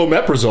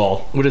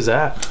 Omeprazole. What is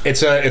that?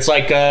 It's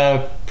like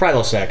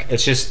Prilosec.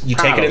 It's just you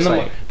take it in the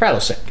morning.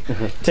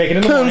 Prilosec. Take it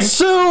in the morning.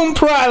 Consume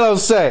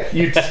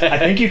Prilosec. I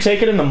think you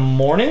take it in the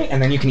morning,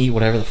 and then you can eat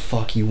whatever the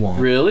fuck you want.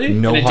 Really?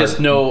 No and it just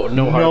no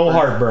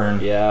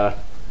heartburn. Yeah.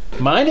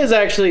 Mine is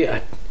actually.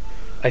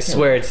 I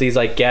swear it's these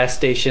like gas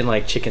station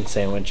like chicken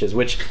sandwiches,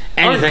 which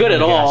aren't Anything good from at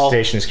the gas all.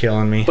 station is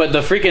killing me. But the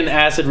freaking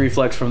acid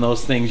reflux from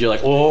those things, you're like,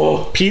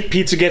 oh.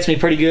 Pizza gets me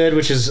pretty good,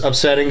 which is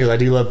upsetting because I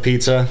do love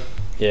pizza.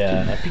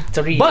 Yeah.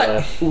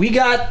 But we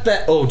got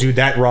that. Oh, dude,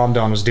 that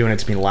Ramdon was doing it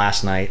to me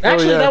last night.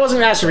 Actually, yeah. that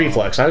wasn't acid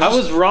reflux. I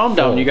was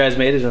Ramdon. You guys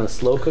made it in a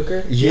slow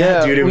cooker?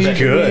 Yeah, dude, it was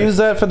good. We used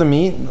that for the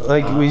meat.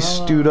 Like, we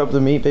stewed up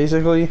the meat,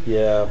 basically,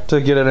 Yeah. to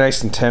get it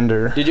nice and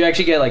tender. Did you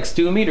actually get like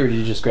stew meat or did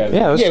you just grab it?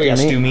 Yeah, it was we got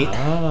stew stew meat.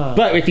 meat.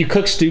 But if you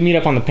cook stew meat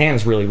up on the pan,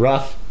 it's really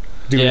rough.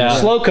 Dude, in Yeah. a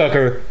slow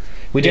cooker,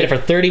 we did it for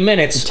 30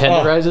 minutes.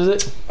 Tenderizes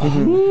it?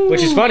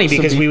 Which is funny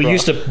because we beef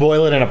used to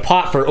boil it in a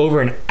pot for over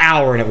an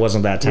hour and it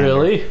wasn't that tender.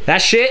 Really? That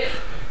shit.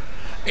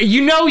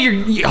 You know you're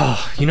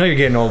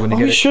getting old when you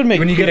we get should make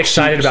when you get poop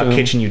excited soup about soon.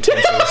 kitchen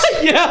utensils.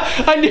 Yeah,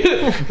 I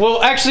knew.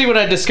 Well, actually, when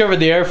I discovered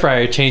the air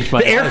fryer, it changed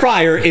my The air life.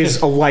 fryer is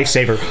a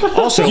lifesaver.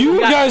 Also, You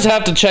guys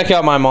have to check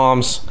out my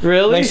mom's.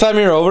 Really? Next time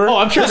you're over. Oh,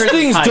 I'm sure This hers is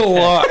thing's high-tech.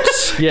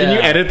 deluxe. Yeah. can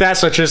you edit that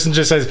so Tristan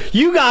just says,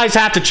 "You guys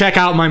have to check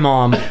out my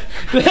mom."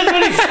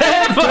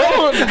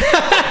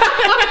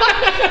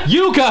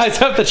 You guys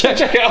have to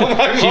check out my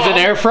mom. She's an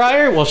air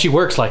fryer? Well, she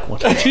works like one.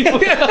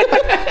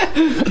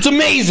 It's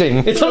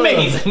amazing. It's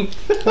amazing.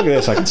 Look at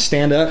this. I can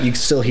stand up. You can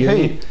still hear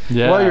Hey, me.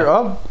 Yeah. while you're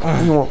up,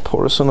 you want to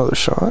pour us another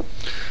shot?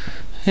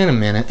 In a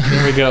minute.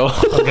 Here we go.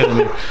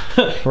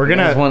 We're I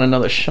gonna. want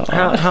another shot.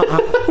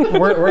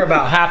 We're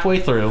about halfway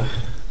through.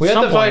 We have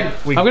Some to find.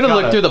 point, we I'm gonna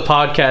gotta- look through the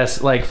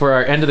podcast like for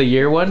our end of the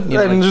year one. You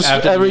know, And like, just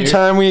after the every year.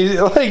 time we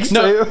like, say,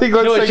 No, like, let's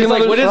no, it's take just like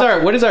another what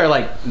is shot. our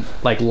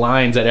like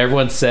lines that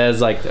everyone says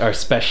like our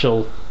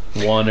special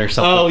one or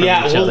something. Oh from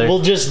yeah, each other.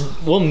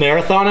 we'll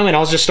marathon them and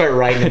I'll just start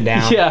writing them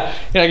down. Yeah,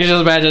 I can just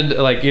imagine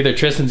like either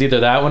Tristan's either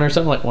that one or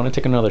something. Like, want to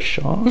take another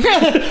shot?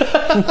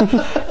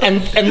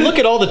 And look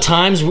at all the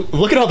times.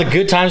 Look at all the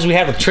good times we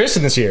had with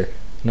Tristan this year.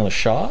 Another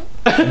shot.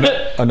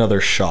 Another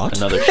shot.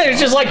 Another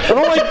It's just like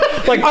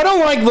I don't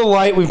like the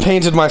light we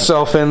painted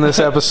myself in this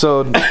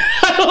episode.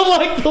 I don't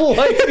like the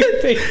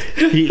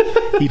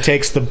light. he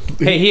takes the.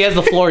 Hey, he has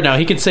the floor now.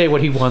 He can say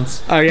what he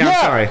wants. Oh yeah,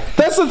 I'm sorry.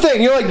 That's the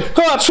thing. You're like,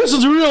 oh,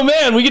 Tristan's a real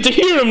man. We get to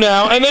hear him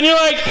now. And then you're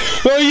like,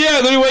 oh yeah.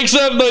 And then he wakes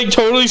up like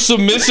totally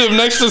submissive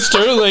next to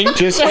Sterling. And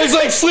he's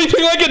like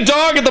sleeping like a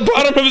dog at the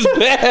bottom of his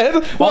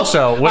bed.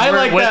 Also, when I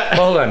like that.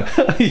 Hold on.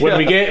 When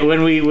we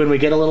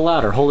get a little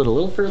louder, hold it a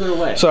little further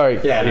away. Sorry.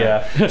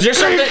 Yeah. Just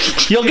something.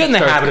 You'll get in the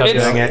habit of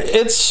doing it.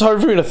 It's hard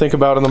for me to think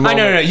about in the I moment.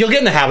 know. You'll get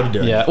in the habit of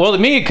doing it. Yeah. Well,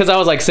 me, because I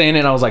was like saying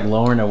it, I was like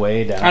lowering it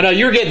way down. I know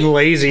you were getting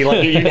lazy.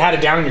 Like you had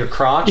it down in your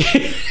crotch.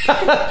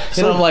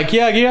 So I'm like,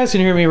 yeah, you guys can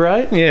hear me,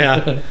 right?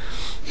 Yeah.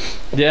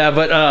 Yeah,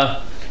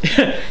 but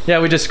yeah,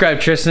 we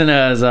described Tristan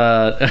as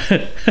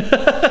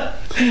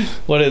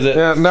what is it?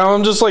 Yeah, now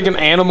I'm just like an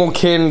animal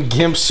kin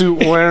gimp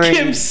suit wearing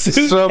Gimp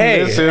suit?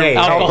 submissive Hey,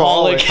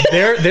 alcoholic.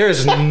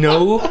 There's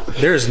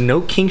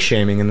no kink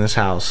shaming in this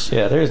house.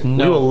 Yeah, there's We will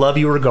no. love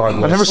you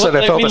regardless. I never said I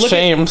Like, felt we look at-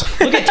 ashamed.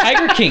 Look at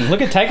Tiger King.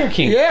 Look at Tiger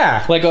King.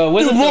 Yeah. Like,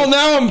 was it Well, the-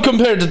 now I'm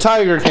compared to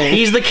Tiger King.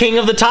 He's the king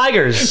of the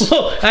tigers.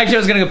 Well, actually, I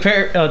was gonna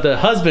compare the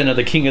husband of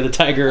the king of the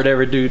tiger or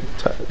whatever, dude.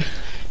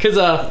 Cause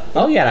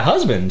Oh, he had a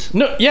husband.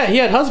 no, yeah, he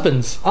had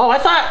husbands. Oh, I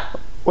thought.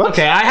 What?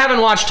 Okay, I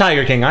haven't watched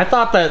Tiger King. I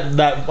thought that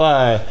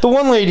The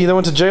one lady that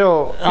went to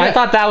jail. I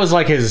thought that was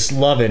like his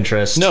love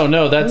interest.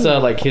 No, that's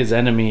like his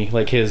enemy,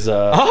 like his.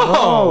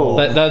 Oh.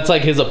 That's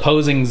like his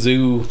opposing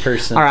zoo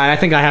person. All right, I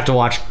think I have to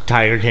watch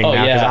Tiger King Oh,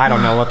 now because yeah. I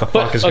don't know what the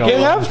fuck is okay, going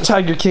They on. have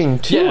Tiger King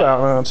 2 Yeah.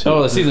 out now, too.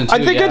 Oh, the season 2.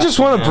 I think yeah. I just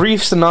want a Yeah.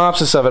 brief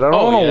synopsis of it. I don't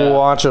Oh, want to yeah.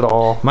 watch it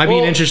all. Might be an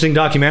Well- interesting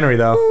documentary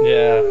though.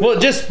 Yeah. Well,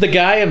 just the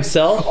guy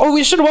himself. Oh,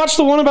 we should watch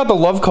the one about the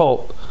love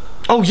cult.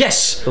 Oh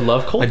yes, The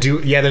love cult. I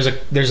do. Yeah, there's a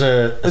It's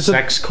a-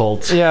 sex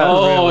cult. Yeah.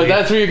 Oh, Really?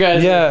 that's where you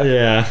guys. Yeah.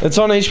 Yeah. It's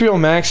on HBO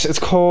Max. It's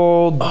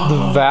called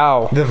The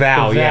Vow. The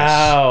Vow. The Yes.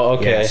 Vow,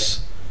 okay.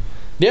 Yes.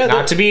 Yeah.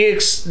 Not to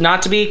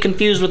be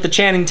confused with the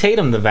Channing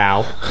Tatum The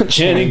Vow.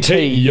 Channing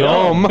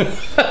Tatum.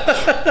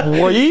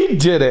 We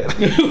did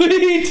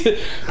it.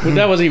 Well,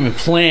 that wasn't even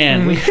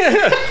planned.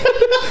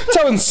 That's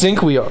how in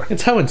sync we are.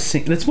 It's how in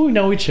sync. That's when we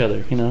know each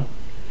other. You know.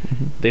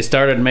 they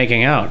started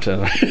making out.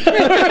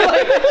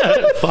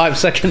 5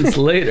 seconds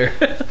later.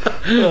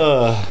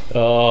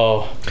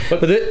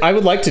 I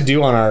would like to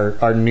do on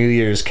our New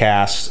Year's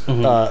cast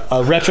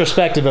a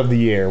retrospective of the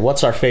year.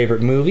 What's our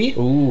favorite movie?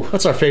 Ooh.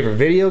 What's our favorite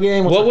video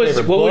game? What's What our was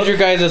favorite what book? was your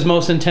guys'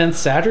 most intense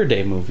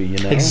Saturday movie? You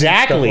know,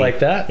 Exactly. Stuff like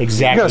that. You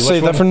Exactly. gotta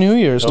save that for New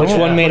Year's. Which don't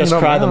one you? made us Put it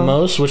cry up the now.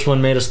 most? Which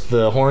one made us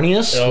the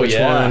horniest? Oh, Which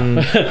yeah. one?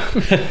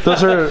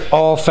 Those are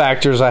all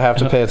factors I have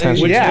to pay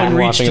attention Which to. Yeah, one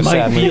when reached watching a my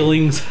sad movie.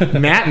 feelings?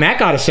 Matt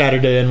got a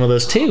Saturday in with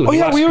us too. Oh He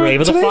yeah, watched we were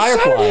Grave of the today's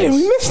Fireflies. Saturday.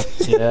 We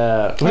missed it.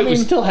 Yeah, we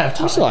still have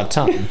time. We still have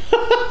time.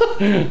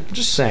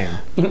 Just saying.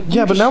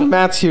 Yeah, but now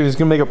Matt's here. He's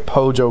gonna make a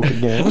Poe joke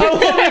again.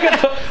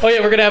 Oh yeah,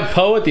 we're gonna have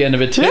Poe at the end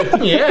of it too.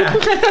 Yeah.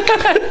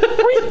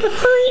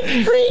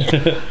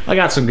 I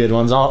got some good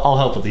ones. I'll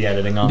help with the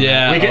editing on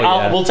Yeah,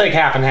 that. We'll take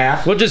half and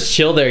half. We'll just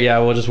chill there. Yeah,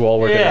 we'll just all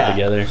work it out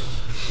together.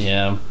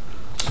 Yeah.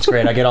 It's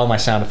great. I get all my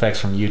sound effects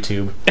from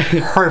YouTube.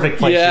 Perfect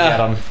place to get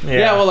them.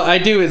 Yeah. Well, I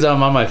do is on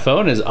my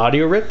phone is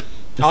Audio Rip.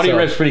 Audio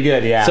Rip's pretty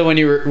good. Yeah. So when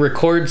you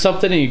record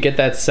something and you get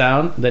that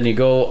sound, then you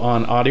go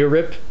on Audio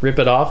Rip, rip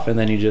it off, and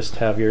then you just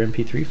have your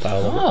MP3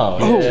 file.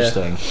 Of it.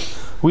 Interesting.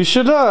 We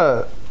should.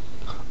 I'll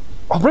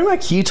bring my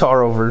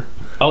guitar over.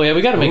 Oh yeah,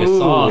 we got to make a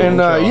song. And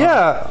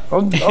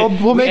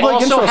we'll make like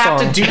also intro have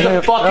song. to do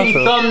the fucking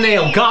Outro.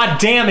 thumbnail. God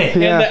damn it!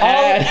 Yeah. And the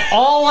ad.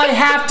 All I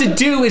have to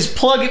do is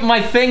plug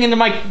my thing into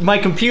my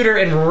computer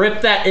and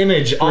rip that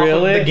image off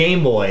Really? of the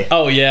Game Boy.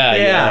 Oh yeah.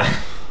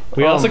 Yeah.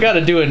 We also got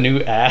to do a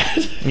new ad.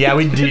 Yeah,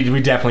 we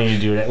definitely need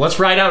to do it. Let's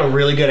write out a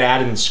really good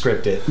ad and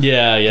script it.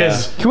 Yeah.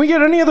 'Cause Can we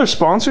get any other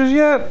sponsors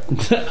yet?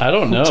 I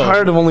don't know.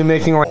 Tired of only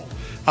making like.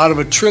 Out of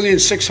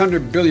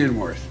 $1,600,000,000,000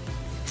 worth,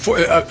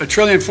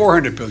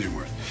 $1,400,000,000,000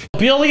 worth. $1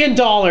 billion.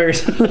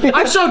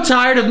 I'm so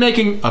tired of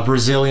making a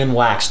Brazilian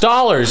wax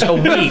dollars a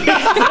week.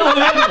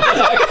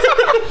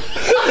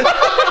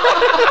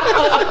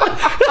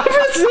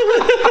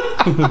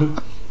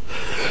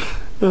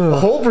 A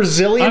whole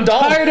Brazilian I'm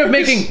dollar. tired of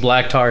making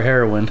black tar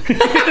heroin.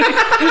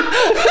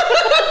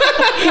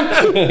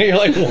 You're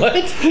like,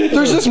 what?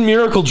 There's this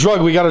miracle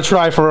drug we got to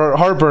try for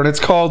heartburn. It's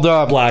called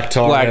Black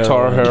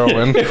tar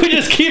heroin. We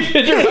just keep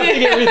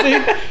interrupting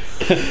everything.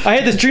 I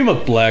had this dream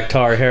of black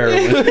tar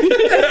heroin.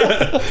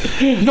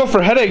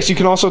 For headaches, you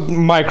can also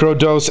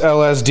microdose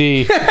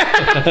LSD.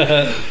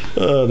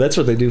 That's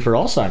what they do for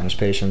Alzheimer's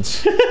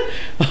patients.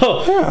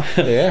 Oh,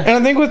 Yeah. And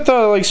I think with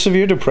like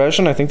severe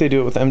depression, I think they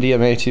do it with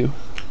MDMA too.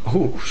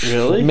 Ooh,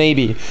 really?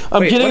 Maybe.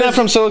 I'm getting that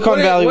from Silicon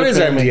Valley. What with is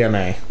family.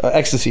 MDMA?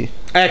 Ecstasy.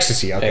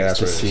 Ecstasy. Okay, Ecstasy.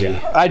 that's what it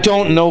is. Yeah. I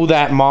don't know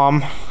that,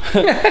 Mom.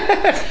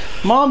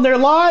 Mom, they're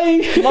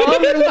lying.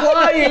 Mom, you're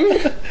lying.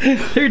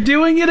 They're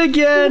doing it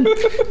again.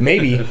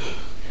 Maybe.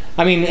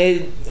 I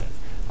mean,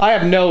 I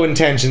have no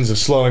intentions of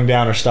slowing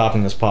down or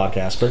stopping this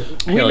podcast,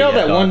 but we Hell know yeah,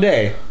 that dog. one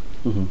day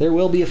there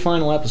will be a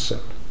final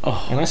episode.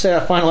 Oh. And I say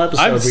that final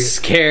episode. I'm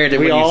scared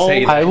when you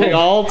say that. I will, we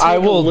all take I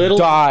will a little,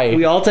 die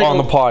we all take on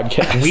a, the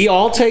podcast. We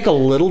all take a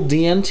little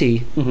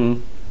DMT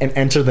and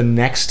enter the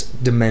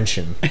next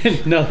dimension.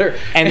 Another.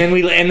 And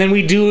then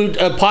we do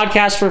a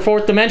podcast for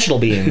fourth dimensional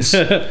beings.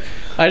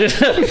 I just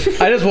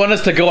want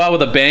us to go out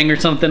with a bang or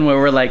something where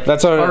we're like,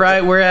 That's our- all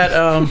right, we're at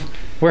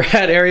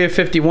Area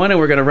 51 and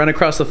we're gonna run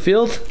across the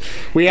field.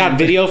 We have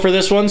video for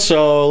this one,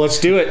 so let's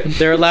do it.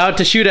 They're allowed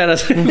to shoot at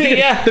us.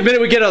 Yeah. The minute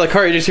we get out of the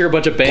car, you just hear a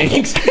bunch of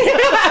bangs.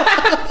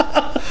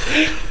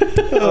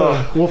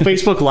 We'll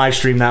Facebook live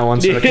stream that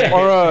one. So Yeah.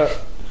 Or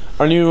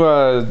our new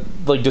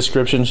like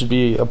description should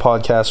be a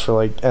podcast for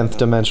like nth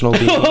dimensional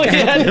beings. Oh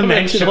yeah,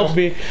 Dimensional. dimensional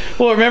B.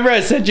 Well, remember I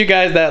sent you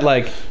guys that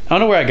I don't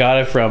know where I got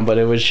it from, but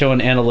it was showing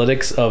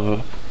analytics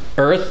of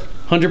Earth.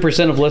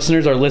 100% of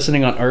listeners are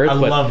listening on Earth. I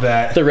but love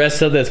that. The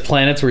rest of the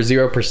planets were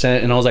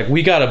 0%, and I was like,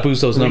 we gotta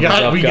boost those numbers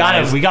up,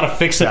 guys. We gotta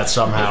fix that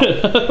somehow.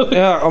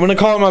 Yeah, I'm gonna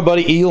call my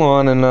buddy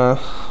Elon, and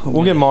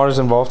we'll get Mars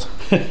involved.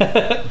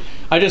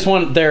 I just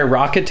want their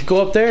rocket to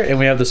go up there, and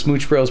we have the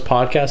Smooch Bros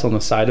podcast on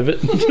the side of it.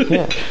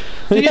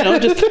 Yeah.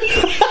 Just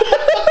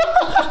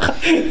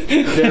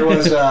There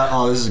was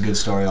this is a good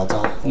story. I'll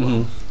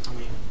tell.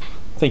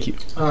 Thank you.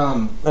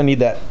 I need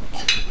that.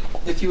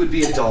 If you would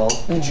be a doll,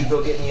 would you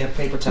go get me a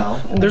paper towel?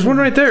 There's one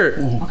right there.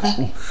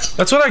 Okay.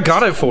 That's what I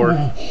got it for.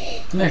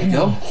 There you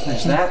go.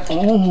 There's that.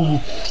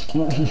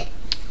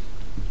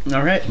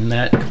 all right, and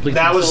that completes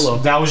the solo.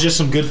 That was just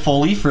some good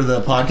Foley for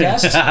the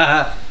podcast.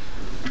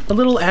 A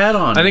little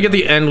add-on. I think at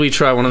the end we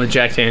try one of the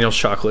Jack Daniel's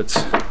chocolates.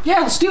 Yeah,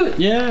 let's do it.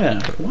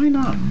 Yeah, why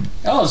not?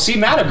 Oh, see,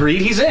 Matt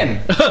agreed. He's in.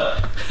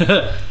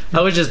 I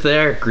was just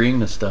there agreeing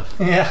to stuff.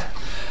 Yeah.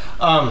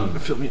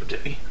 Fill me up,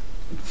 Daddy.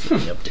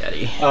 Yep,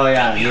 Daddy. Oh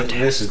yeah,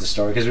 this is the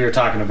story because we were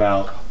talking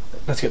about.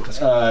 That's good. That's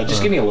good.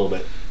 Just give me a little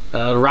bit.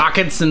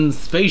 Rockets and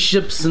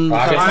spaceships and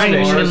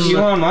Fine, stations.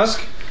 Elon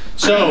Musk.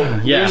 So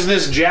Yeah. there's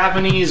this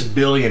Japanese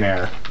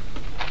billionaire.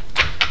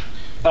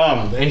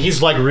 And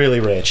he's like really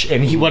rich,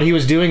 and what he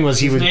was doing was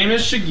he His would name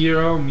is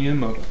Shigeru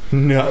Miyamoto.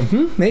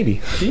 no maybe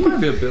He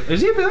might be a billionaire.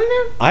 Is he a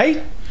billionaire?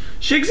 I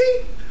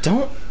Shigsy?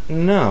 don't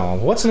know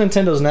what's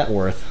Nintendo's net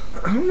worth.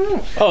 I don't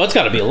know. Oh, it's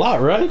got to be a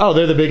lot, right? Oh,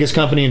 they're the biggest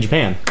company in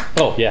Japan.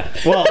 Oh yeah.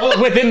 Well,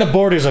 within the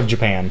borders of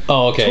Japan.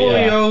 Oh okay.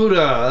 Yeah.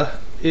 Toyota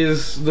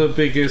is the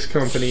biggest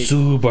company.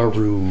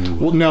 Subaru.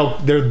 Well, no,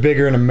 they're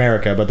bigger in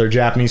America, but their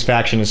Japanese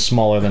faction is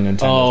smaller than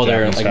Nintendo's Oh,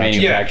 they're Japanese like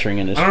faction. manufacturing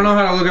industry. I don't know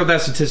how to look up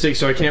that statistic,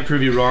 so I can't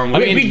prove you wrong. I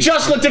mean, we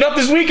just looked it up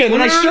this weekend,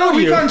 and I showed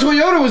we you. found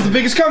Toyota was the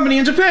biggest company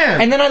in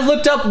Japan. And then I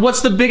looked up what's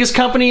the biggest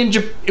company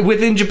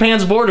within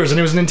Japan's borders, and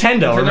it was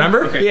Nintendo.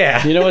 Remember? Okay.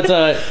 Yeah. You know what's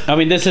I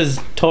mean, this is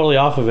totally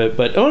off of it,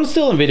 but it's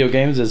still in video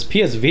games. Is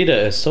PS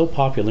Vita is so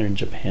popular in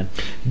Japan.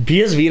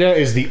 PS Vita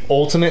is the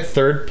ultimate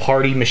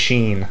third-party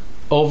machine.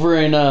 Over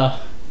in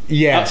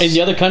Yes. in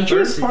the other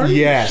countries.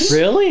 Yes.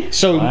 Really?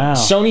 So Wow.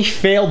 Sony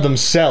failed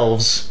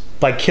themselves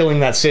by killing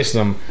that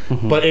system,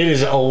 but it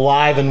is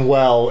alive and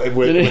well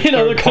with In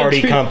other third-party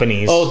countries?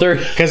 companies. Oh, they're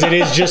because it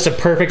is just a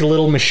perfect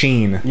little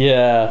machine.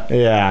 Yeah.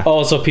 Yeah.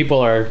 Oh, so people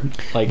are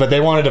like. But they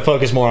wanted to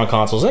focus more on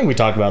consoles. I think we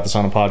talked about this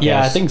on a podcast.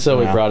 Yeah, I think so.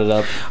 We brought it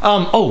up.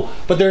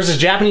 But there's this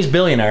Japanese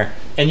billionaire,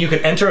 and you can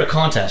enter a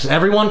contest.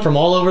 Everyone from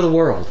all over the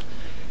world,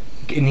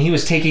 and he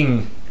was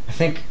taking, I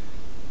think,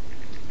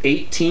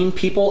 18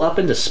 people up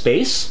into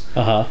space.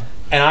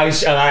 And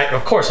I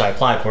of course I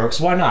applied for it,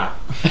 because why not?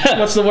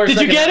 What's the worst?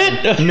 Did you get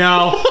it?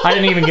 No, I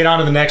didn't even get on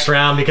to the next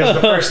round, because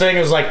the first thing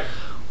was like,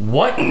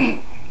 what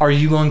are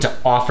you going to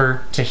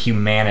offer to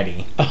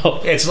humanity?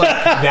 It's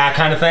like that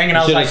kind of thing. And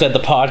I was Should like, have said the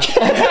podcast.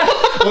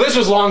 well, this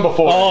was long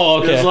before. Oh,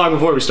 okay. This was long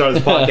before we started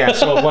this podcast.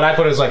 So what I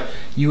put is like,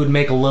 you would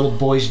make a little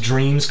boy's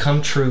dreams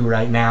come true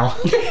right now.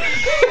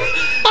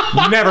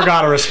 Never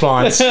got a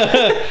response.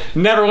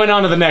 Never went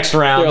on to the next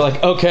round. They're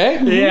like, okay,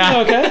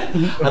 Yeah. okay.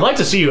 I'd like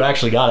to see who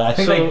actually got it. I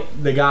think So-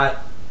 they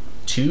got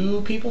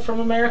 2 people from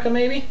America,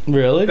 maybe.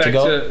 Really? back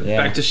go? to Yeah.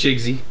 back to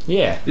Shigsy.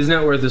 Yeah. His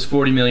net worth is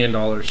 $40 million.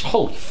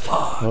 Holy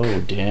fuck.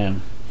 Oh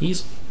damn!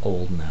 He's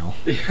old now.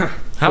 Yeah.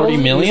 How 40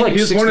 old? million? He's like He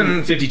was 60. born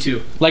in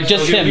 52. Like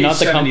just So he'll him, be not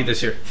the 70 company.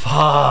 this year.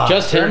 Fuck.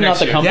 Just him, not next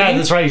the year. company. Yeah,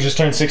 that's right. He just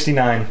turned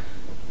 69.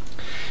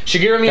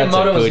 Shigeru That's a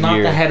Miyamoto is good not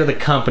year. the head of the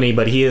company,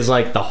 but he is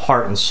like the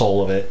heart and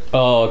soul of it.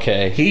 Oh,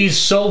 okay. He's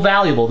so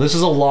valuable. This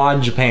is a law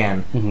in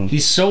Japan.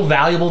 He's so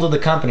valuable to the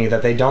company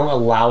that they don't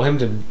allow him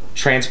to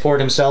transport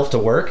himself to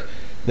work.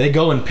 They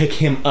go and pick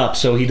him up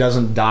so he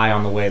doesn't die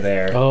on the way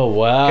there. Oh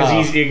wow.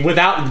 Because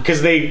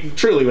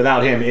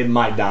without him it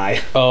might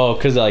die. Oh,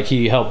 because like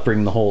he helped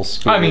bring the whole.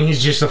 Spirit. I mean,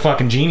 he's just a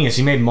fucking genius.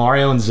 He made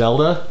Mario and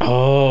Zelda.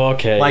 Oh,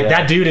 okay. Like yeah.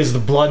 that dude is the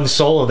blood and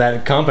soul of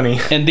that company.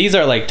 And these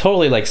are like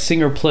totally like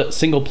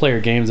single player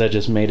games that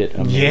just made it.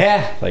 Amazing.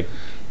 Yeah. Like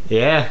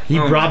Yeah, he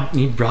brought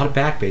it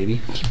back, baby.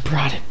 he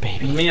brought it,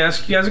 baby. Let me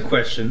ask you guys a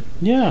question.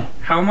 Yeah.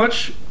 How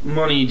much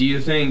money do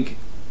you think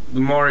the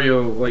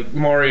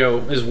Mario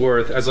is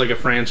worth as like a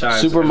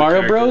franchise? Super as a Mario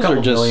character? Bros. Or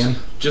Couple just million.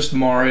 Just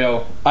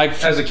Mario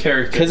as a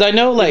character? because I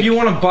know like if you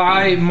want to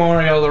buy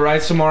Mario, the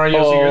rights to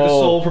Mario, so you're the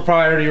Oh. sole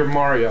proprietor of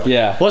Mario.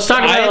 yeah. Let's talk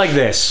about it like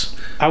this.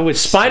 I would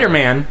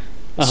Spider-Man.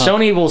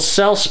 Sony will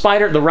sell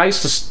the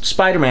rights to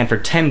Spider-Man for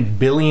 $10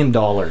 billion.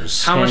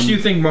 How much do you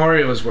think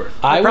Mario is worth?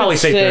 I I'd probably would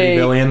say 30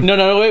 billion.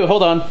 No, wait,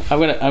 hold on. I'm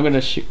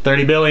gonna shoot.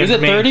 30 billion. Is it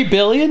for me. 30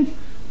 billion?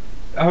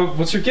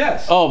 What's your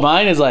guess? Oh,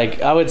 mine is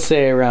like I would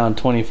say around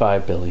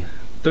 25 billion.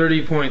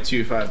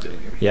 30.25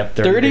 billion. Yep,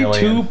 30 32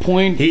 billion.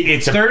 point.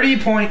 It's a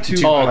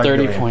 30.2. Oh,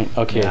 30 billion. point.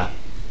 Okay. Yeah.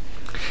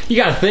 You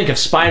gotta think if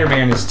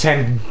Spider-Man is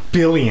 10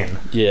 billion.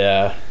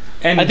 Yeah.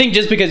 And I think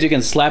just because you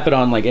can slap it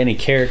on like any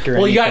character.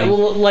 well, you got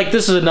anything. like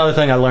this is another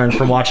thing I learned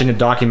from watching a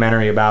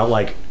documentary about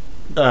like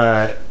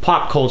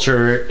pop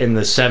culture in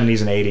the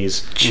 70s and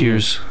 80s.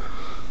 Cheers.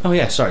 Oh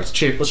yeah, sorry. Let's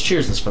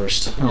cheers this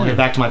first. I'll get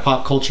back to my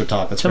pop culture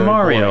talk. That's To very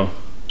Mario. boring.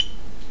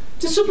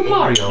 To Super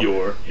Mario.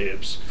 Your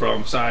hips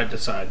from side to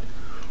side.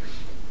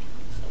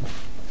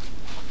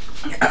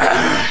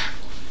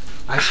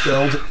 I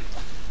spilled.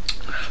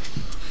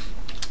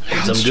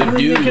 Some good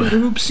dude.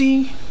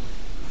 oopsie.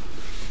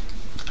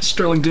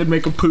 Sterling did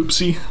make a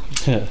poopsie.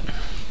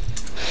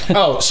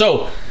 Oh,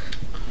 so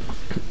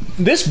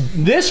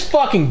this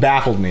fucking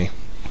baffled me.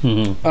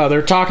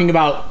 They're talking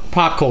about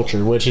pop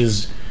culture, which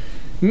is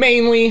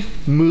mainly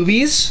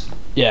movies,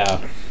 Yeah.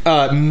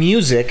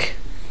 music,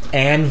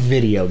 and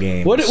video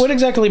games. What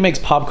exactly makes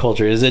pop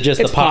culture? Is it just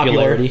It's the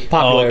popularity?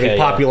 Popularity, Oh, okay,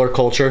 popular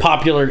culture.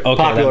 Popular. Okay,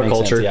 Popular that makes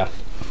culture. Sense,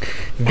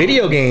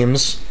 Video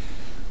games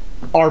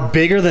are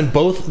bigger than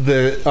both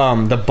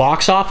the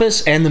box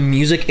office and the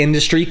music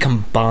industry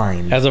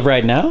combined. yeah. As of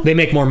right now. They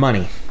make more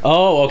money.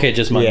 Oh, okay.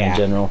 Just money Yeah. in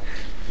general.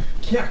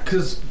 Yeah,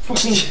 because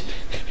fucking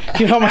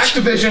You know how much?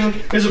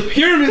 Activision is a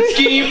pyramid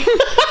scheme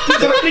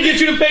designed to get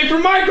you to pay for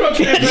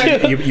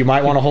microtransactions. You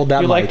might want to hold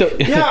that You mic. like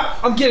the? Yeah,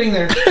 I'm getting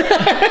there.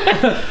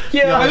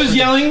 Yeah, I was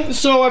yelling,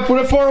 so I put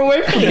it far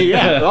away from you.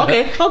 Yeah.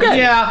 Okay.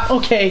 Yeah,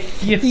 okay.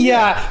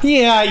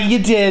 Yeah, you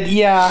did.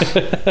 Yeah.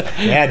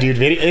 Yeah, dude.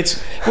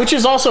 Which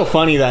is also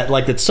funny that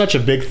like it's such a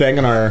big thing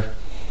in our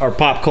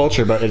pop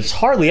culture, but it's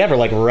hardly ever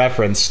like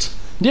referenced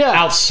Yeah.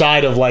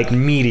 outside of like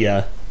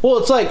media.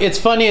 Well, it's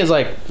funny as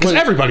like Because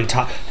everybody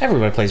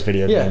plays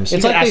video games.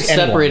 It's You like can they ask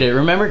anyone. separated it.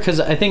 Remember? Because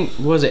I think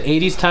was it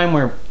 80s time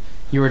where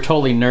you were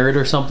totally nerd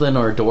or something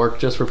or a dork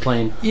just for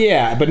playing.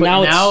 Yeah, but But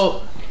now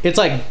now it's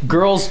like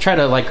girls try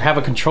to like have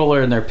a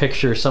controller in their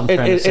picture or something.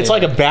 It's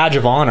like a badge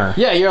of honor.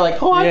 Yeah, you're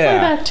like, oh, I play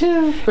that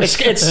too.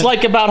 It's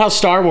like about how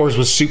Star Wars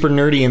was super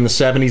nerdy in the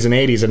 70s and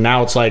 80s, and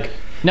now it's like,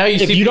 now you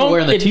see people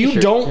wearing the t-shirt. If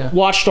you don't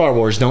watch Star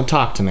Wars, don't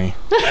talk to me,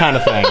 kind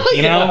of thing.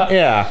 You know?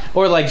 Yeah.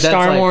 Or like that's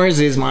Star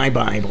Wars is my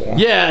Bible.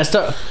 Yeah.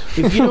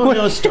 If you don't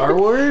know Star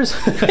Wars.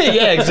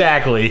 Yeah,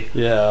 exactly.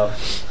 Yeah.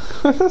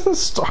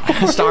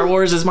 Star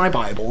Wars is my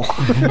Bible.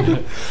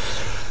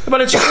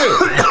 But it's true.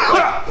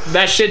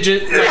 That shit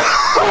just.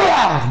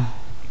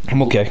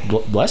 I'm okay.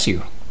 Bless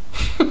you.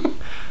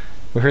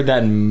 We heard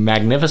that in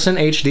magnificent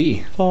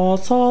HD.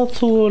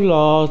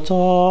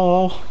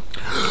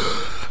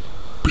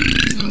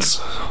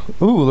 Beans.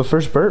 Ooh, the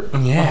first burp.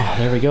 Yeah.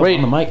 There we go. Wait,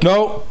 on the mic.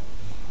 No.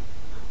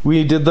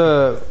 We did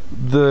the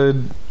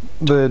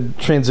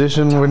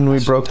transition when we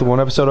broke the one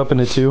episode up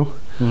into two.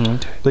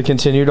 Mm-hmm. They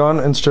continued on,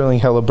 and Sterling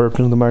hella burped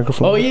into the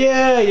microphone. Oh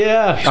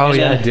yeah. Oh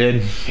yeah, I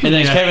did. And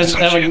then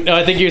Kevin,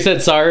 I think you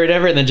said sorry or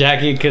whatever, and then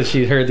Jackie, because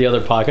she heard the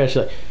other podcast, she's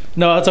like,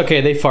 no, that's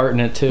okay. They fart in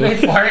it too. They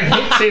fart in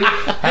it too.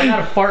 I haven't had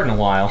a fart in a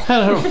while.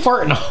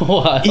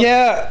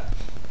 Yeah.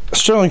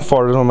 Sterling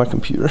farted on my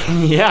computer.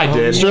 Yeah, I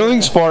did.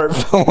 Sterling's fart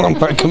fell on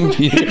my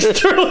computer.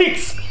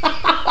 Sterling's.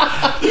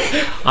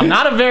 I'm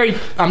not a very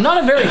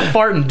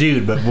farting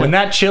dude, but when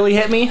that chili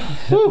hit me,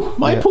 whew,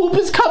 my poop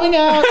is coming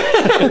out.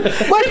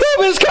 My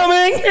poop is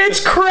coming. It's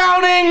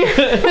crowning.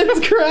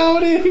 It's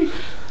crowning.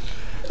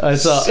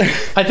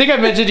 I think I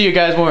mentioned to you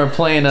guys when we were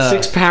playing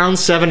 6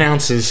 pounds 7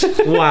 ounces.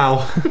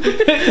 Wow.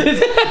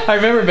 I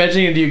remember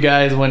mentioning to you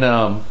guys when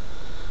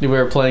we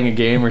were playing a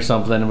game or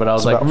something, but I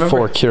was like, remember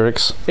 4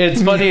 Keurigs.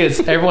 It's funny is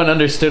everyone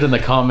understood in the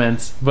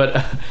comments,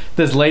 but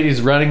this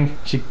lady's running,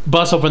 she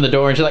busts open the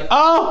door and she's like,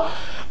 oh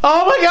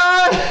my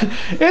god,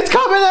 it's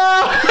coming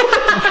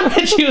out.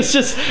 And she was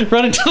just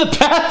running to the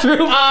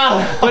bathroom.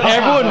 But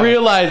everyone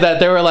realized that.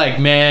 They were like,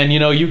 man,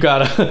 you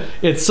gotta,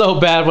 it's so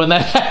bad when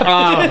that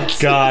happens.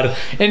 Oh god.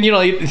 And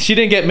she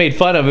didn't get made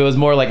fun of. It was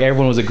more like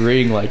everyone was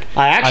agreeing, like,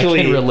 I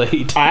can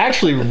relate. I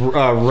actually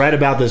read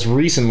about this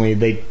recently.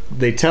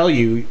 They tell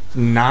you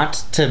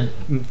not to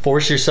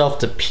force yourself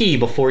to pee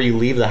before you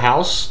leave the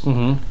house.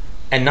 Mm-hmm.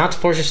 And not to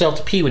force yourself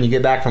to pee when you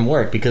get back from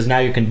work, because now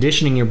you're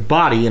conditioning your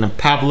body in a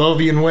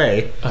Pavlovian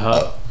way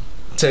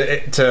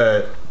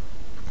to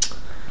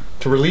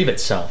relieve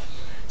itself.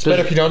 It's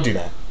better if you don't do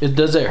that.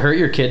 Does it hurt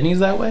your kidneys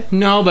that way?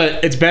 No,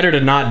 but it's better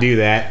to not do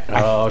that.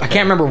 Okay. I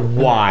can't remember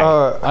why.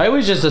 I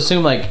always just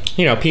assume like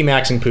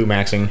P-maxing,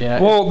 poo-maxing. Yeah.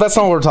 Well, that's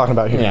not what we're talking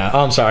about here. Yeah.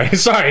 Oh, I'm sorry.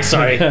 sorry.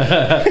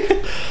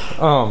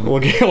 We'll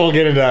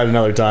get into that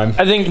another time.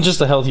 I think just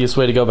the healthiest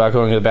way to go about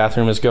going to the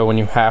bathroom is go when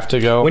you have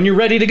to go. When you're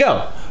ready to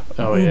go.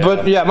 Oh yeah.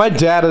 But yeah, my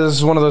dad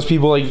is one of those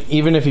people, like,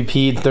 even if he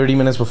peed 30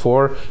 minutes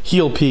before,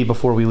 he'll pee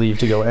before we leave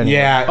to go anyway.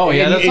 Yeah. Oh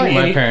yeah, that's like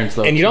my parents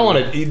though. And you don't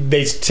want to.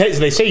 They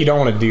say you don't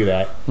want to do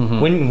that.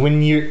 Mm-hmm.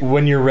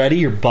 When you're ready,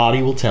 your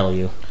body will tell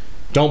you.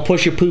 Don't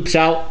push your poops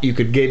out. You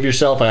could give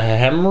yourself a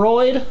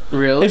hemorrhoid.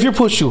 Really? If you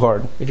push too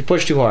hard.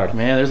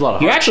 Man, there's a lot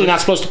of. You're actually not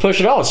supposed to push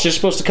at all. It's just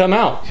supposed to come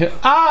out. It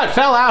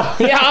fell out.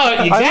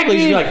 Yeah,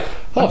 exactly. You're like,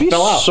 I'd be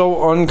fell out.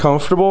 so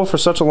uncomfortable for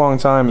such a long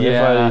time.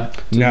 Yeah.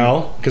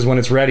 No, because when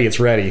it's ready,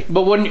 it's ready.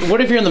 But what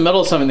if you're in the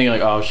middle of something and you're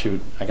like, oh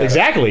shoot, I gotta.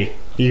 Exactly.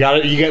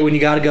 When you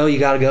gotta go,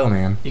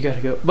 man. You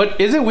gotta go.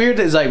 But is it weird?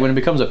 Is like when it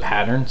becomes a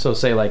pattern. So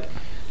say like,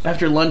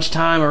 after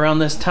lunchtime around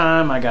this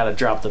time, I gotta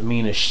drop the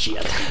meanest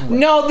shit.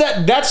 No,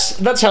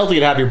 that's healthy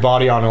to have your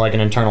body on like an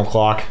internal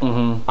clock.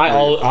 Mm-hmm.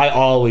 I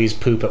always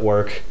poop at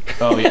work.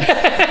 Oh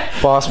yeah.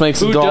 Boss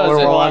makes $1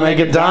 while I make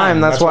a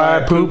dime. That's why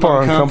I poop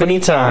on company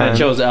time. And it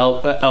shows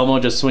Elmo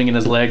just swinging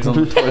his legs on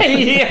the toilet.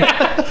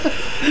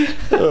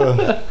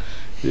 Yeah.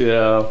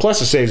 Yeah.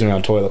 Plus, it saves me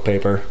on toilet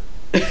paper.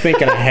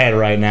 Thinking ahead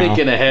right now.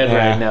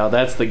 Right now.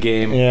 That's the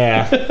game.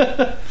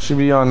 Yeah. Should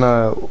be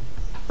on.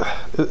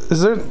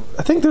 Is there?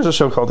 I think there's a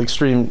show called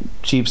Extreme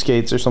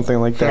Cheapskates or something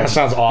like that. That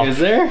sounds awful. Is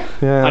there?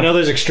 Yeah. I know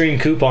there's extreme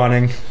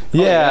couponing.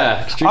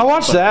 Yeah. I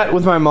watched that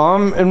with my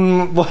mom,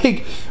 and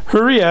like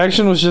her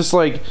reaction was just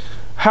like,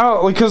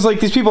 how? Like, because like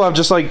these people have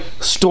just like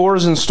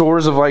stores and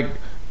stores of like,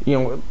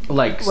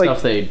 like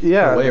stuff they put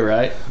away,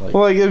 right?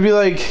 Well, like it'd be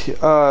like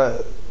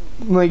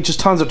just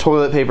tons of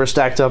toilet paper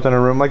stacked up in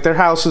a room. Like their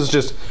house is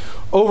just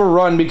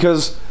overrun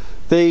because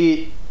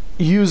they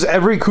use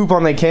every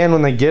coupon they can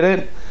when they get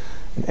it.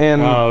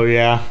 And oh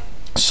yeah,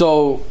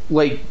 so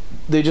like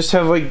they just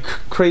have like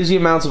crazy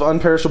amounts of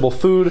unperishable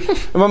food.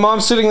 And my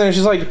mom's sitting there and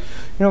she's like,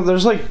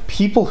 there's like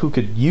people who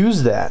could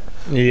use that.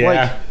 Yeah.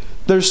 Like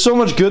there's so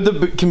much good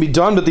that can be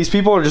done, but these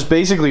people are just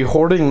basically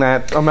hoarding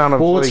that amount of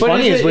what's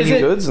funny is when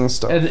goods and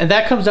stuff. And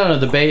that comes down to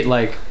debate,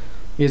 like,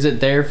 is it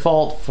their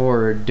fault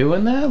for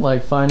doing that?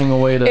 Like finding a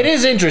way to. It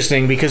is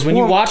interesting because when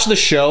you watch the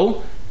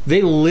show,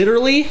 they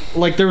literally,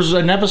 like, there was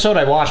an episode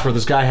I watched where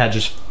this guy had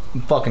just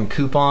fucking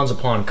coupons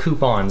upon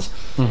coupons.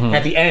 Mm-hmm.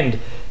 At the end,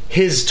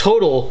 his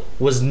total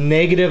was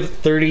negative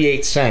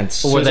 38 cents.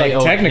 So they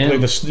like technically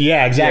him?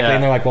 yeah, exactly. Yeah.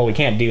 And they're like, well, we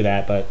can't do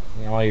that, but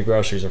all your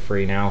groceries are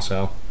free now,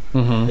 so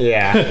Yeah.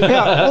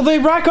 Yeah, well, they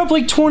rack up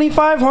like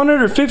 $2,500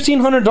 or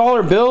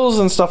 $1,500 bills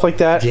and stuff like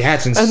that. Yeah,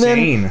 it's And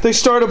insane. then they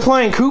start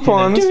applying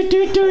coupons, and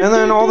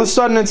then all of a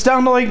sudden it's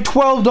down to like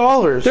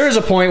 $12. There is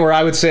a point where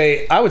I would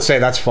say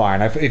that's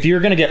fine. If you're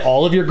gonna get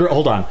all of your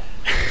hold on,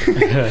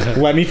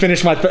 let me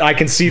finish my. I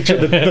can see He's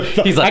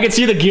like- I can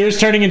see the gears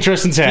turning in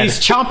Tristan's head. He's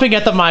chomping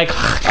at the mic.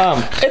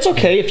 It's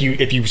okay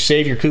if you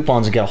save your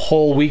coupons and get a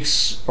whole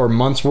week's or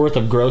month's worth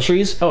of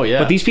groceries. Oh, yeah.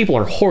 But these people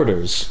are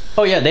hoarders.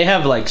 Oh yeah, they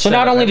have like. So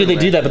not only do they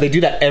do that, but they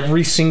do that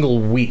every single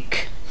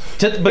week.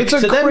 But It's a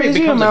to them, it crazy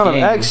becomes a amount of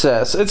game.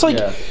 excess. It's like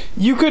Yeah.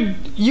 you could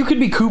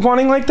be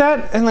couponing like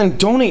that and then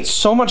donate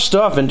so much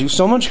stuff and do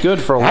so much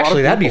good for a lot of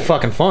Actually, people. that'd be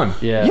fucking fun.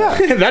 Yeah. Yeah,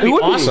 That'd be it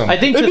would awesome. I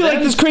think it'd to be like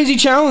them- this crazy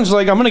challenge.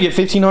 Like I'm gonna get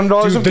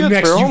 $1,500 of goods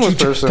for a homeless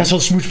person. That's how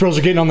Smooch Bros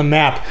are getting on the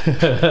map.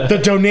 The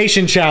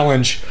donation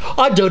challenge.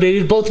 I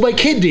donated both my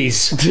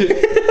kidneys.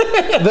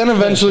 Then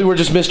eventually we're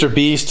just Mr.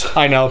 Beast.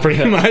 I know,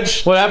 pretty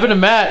much. What happened to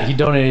Matt? He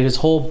donated his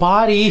whole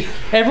body.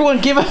 Everyone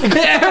give him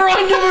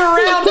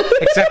around.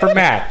 Except for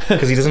Matt,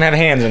 because he doesn't have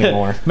hands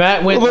anymore.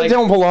 Matt went. Well, they Like,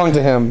 don't belong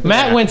to him.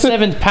 Matt went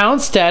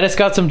 7-pound status.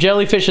 Got some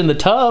jellyfish in the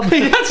tub,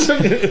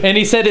 and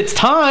he said it's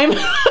time.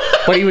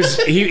 But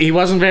he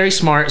wasn't very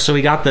smart, so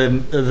he got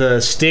the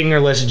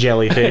stingerless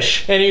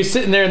jellyfish. And he was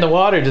sitting there in the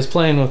water just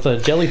playing with the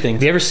jelly things.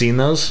 Have you ever seen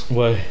those?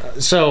 What?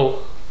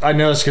 So I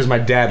know this because my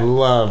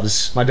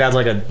dad's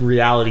like a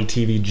reality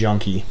TV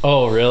junkie.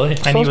 Oh, really?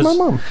 And So's my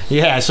mom.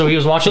 Yeah, so he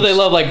was watching. So they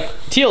love like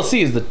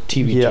TLC is the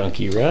TV Yeah.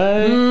 junkie,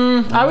 right?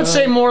 I would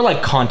say more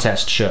like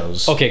contest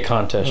shows. Okay,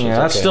 contest shows. Yeah,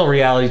 that's okay. still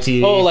reality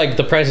TV. Oh, like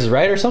The Price is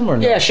Right or something? Or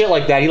no? yeah, shit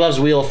like that. He loves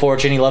Wheel of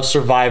Fortune. He loves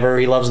Survivor.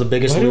 He loves The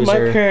Biggest Why do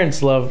Loser. my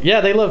parents love? Yeah,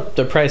 they love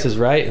The Price is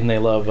Right, and they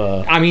love.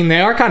 I mean,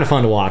 they are kind of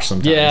fun to watch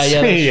sometimes. Yeah,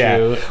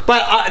 that's true.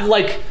 But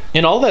like,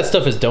 And all that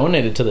stuff is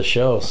donated to the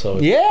show. So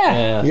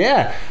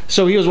yeah.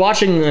 So he was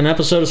watching an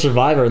episode of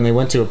Survivor, and they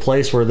went to a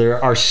place where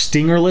there are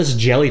stingerless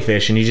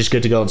jellyfish, and you just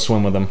get to go and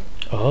swim with them.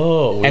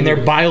 Oh, And they're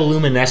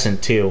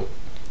bioluminescent too.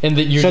 and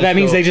that So that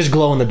means they just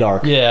glow in the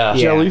dark. Yeah.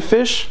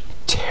 Jellyfish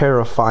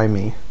terrify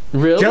me.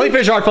 really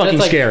Jellyfish are fucking That's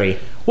like- scary.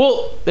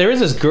 Well, there was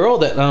this girl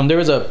that there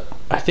was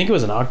I think it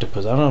was an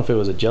octopus. I don't know if it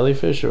was a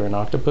jellyfish or an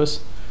octopus,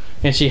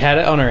 and she had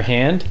it on her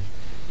hand,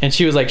 and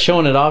she was like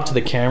showing it off to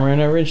the camera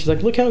and everything. And she's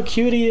like, "Look how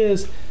cute he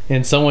is!"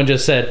 And someone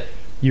just said,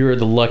 "You're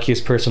the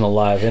luckiest person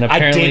alive." And I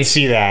apparently, did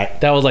see that.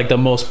 that was like the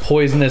most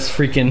poisonous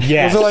freaking.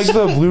 Yes. Was it like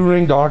the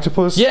blue-ringed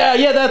octopus?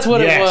 Yeah, that's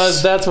what Yes. it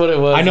was. That's what it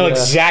was. I know yeah.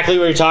 exactly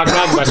what you're talking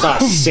about because I saw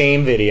the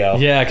same video.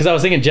 Yeah, because I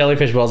was thinking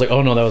jellyfish, but I was like,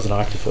 "Oh no, that was an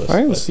octopus."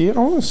 I didn't see it. I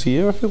want to see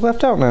it. I feel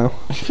left out now.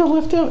 I feel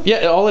left out.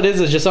 Yeah, all it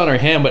is just on her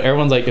hand, but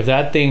everyone's like, if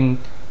that thing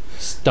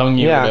stung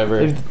you or Yeah,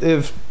 whatever.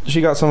 if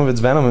she got some of its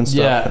venom and stuff.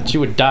 Yeah, she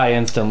would die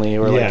instantly,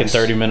 or like in Yes.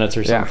 30 minutes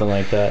or Yeah. something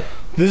like that.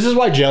 This is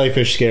why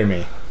jellyfish scare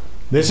me.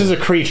 This is a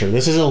creature.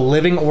 This is a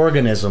living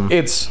organism.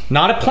 It's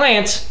Not a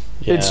plant.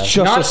 it's Yeah.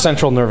 just Not- a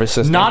central nervous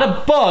system. Not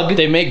a bug.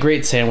 They make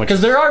great sandwiches.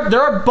 Because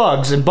there are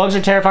bugs, and bugs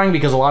are terrifying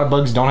because a lot of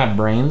bugs don't have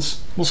brains.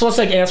 Well, so let's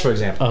take ants for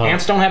example. Uh-huh.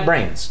 Ants don't have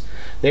brains.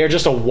 They are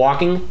just a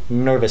walking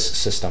nervous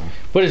system.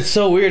 But it's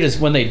so weird is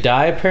when they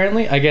die,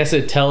 apparently, I guess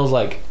it tells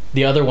like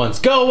the other ones,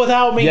 go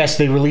without me. Yes,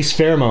 they release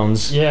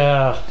pheromones,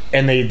 Yeah.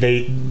 and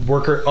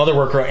other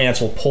worker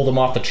ants will pull them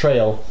off the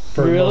trail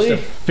for most Really?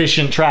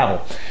 efficient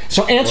travel.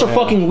 So ants are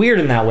fucking weird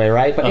in that way,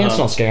 right? But ants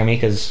Uh-huh. don't scare me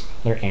because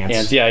they're ants.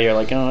 Ants. Yeah, you're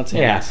like, oh, it's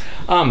Yeah. ants.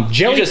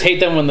 You You just hate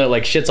them when the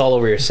like shit's all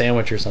over your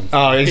sandwich or something.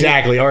 Oh,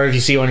 exactly. Or if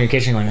you see one in your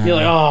kitchen, you're like, You're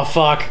like, oh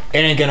fuck. it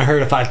ain't gonna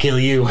hurt if I kill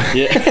you.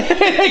 Yeah.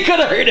 It could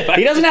have hurt if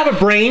He doesn't have a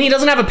brain. He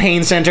doesn't have a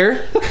pain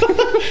center.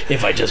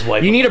 if I just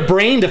wipe. You need a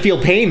brain to feel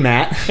pain,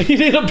 Matt. You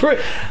need a brain.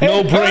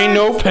 no brain,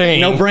 no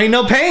pain. No brain,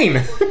 no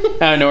pain.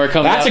 I know where it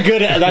comes. That's a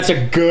good. That's a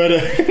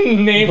good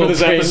name for No this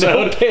brain, no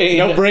episode. pain.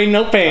 No brain,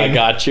 no pain. I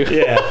got you.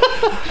 Yeah.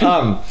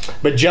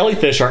 But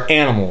jellyfish are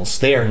animals.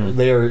 They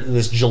are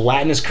this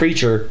gelatinous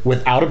creature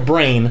without a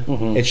brain.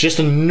 It's just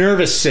a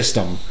nervous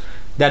system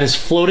that is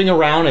floating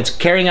around. It's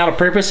carrying out a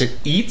purpose. It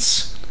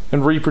eats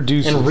and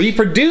reproduces. and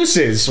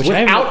reproduces I have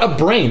without a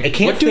brain. It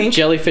can't What do think.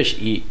 jellyfish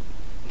eat?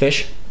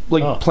 Fish.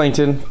 like Oh.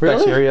 plankton, Really?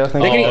 bacteria. They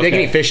can, Things. eat, they can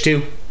okay. eat fish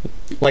too,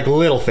 like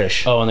little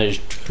fish. Oh, and they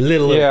just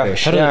Little Yeah.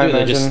 fish. how do Yeah, they do? I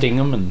They just imagine. sting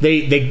them and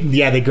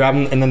They grab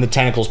them and then the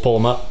tentacles pull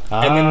them up,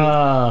 and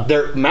Ah. then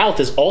their mouth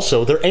is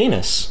also their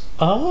anus.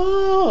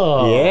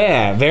 oh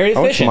Yeah, very I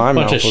wish efficient. my bunch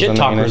mouth of was shit an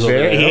talkers anus. over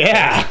Very- there.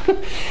 yeah.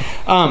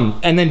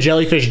 And then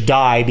jellyfish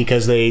die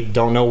because they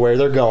don't know where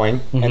they're going,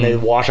 and they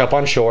wash up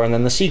on shore, and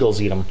then the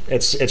seagulls eat them.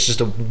 It's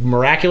just a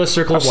miraculous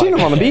circle I've of seen life.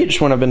 them on the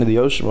beach when I've been to the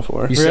ocean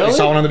before. You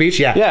saw one on the beach?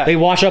 Yeah. Yeah. They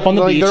wash up on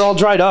the Like beach. they're all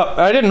dried up.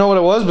 I didn't know what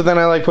it was, but then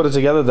I like put it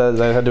together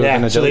that I had to have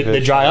been yeah, a so jellyfish. they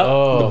dry up,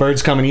 Oh. the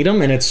birds come and eat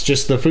them, and it's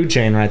just the food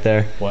chain right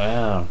there.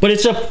 Wow. But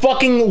it's a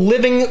fucking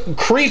living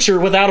creature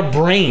without a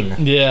brain.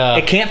 Yeah.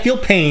 It can't feel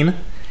pain.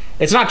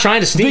 It's not trying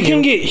to sting They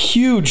can you. get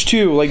huge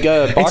too, like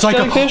box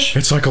jellyfish.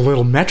 It's like a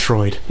little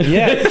Metroid.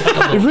 Yeah,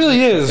 it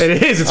really is.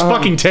 It is. It's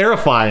fucking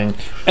terrifying.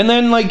 And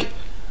then like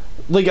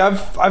like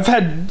I've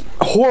had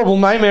horrible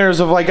nightmares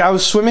of like I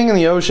was swimming in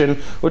the ocean,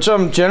 which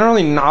I'm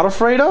generally not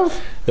afraid of.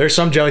 There's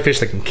some jellyfish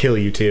that can kill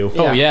you too.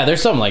 Oh yeah,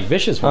 there's some like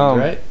vicious ones,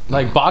 right?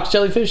 Like box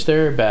jellyfish,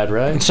 they're bad,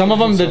 right? Some of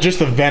them, just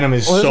the venom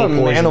is so there's a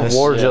poisonous. man of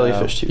war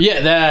jellyfish too.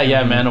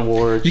 Yeah, man of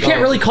war. You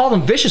can't really call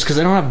them vicious because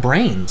they don't have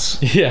brains.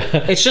 Yeah,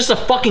 It's just a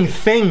fucking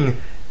thing.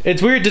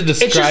 it's weird to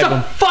describe It's just a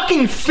them.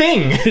 fucking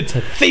thing. It's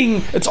a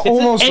thing. It's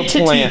almost an a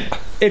entity. plant.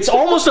 It's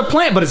almost a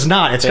plant, but it's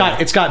not.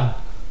 It's got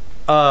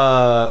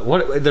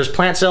what? There's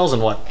plant cells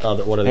and what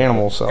are they?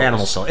 Animal cells.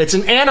 Animal cells. It's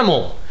an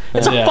animal.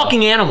 It's a Yeah.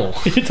 fucking animal.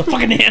 It's a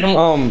fucking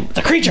animal. It's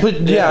a creature.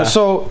 But yeah,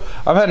 so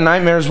I've had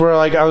nightmares where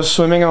like I was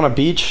swimming on a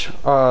beach,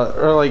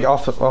 or like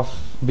off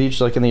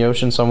beach, like in the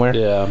ocean somewhere.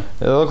 Yeah.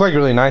 It looked like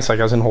really nice, like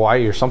I was in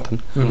Hawaii or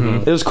something.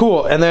 It was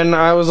cool, and then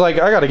I was like,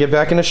 I got to get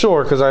back into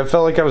shore because I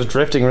felt like I was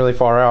drifting really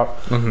far out.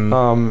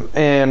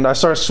 And I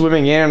started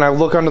swimming in, and I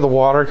look under the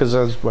water because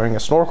I was wearing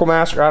a snorkel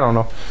mask. Or I don't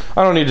know.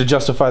 I don't need to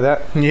justify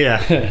that.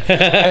 Yeah.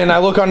 And I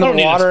look under Don't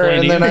the need water,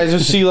 and then explaining. I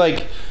just see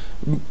like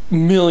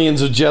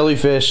millions of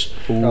jellyfish,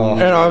 and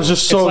I was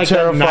just so it's like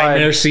terrified. that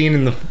nightmare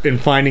scene in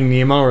Finding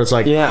Nemo where it's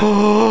like, Yeah.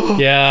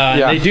 Yeah,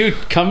 Yeah. they do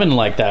come in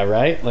like that,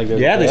 right? Like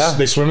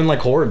they swim in like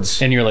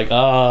hordes. and you're like,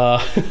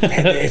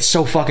 It's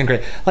so fucking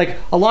great. Like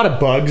a lot of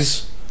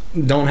bugs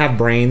don't have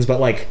brains, but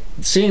like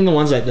seeing the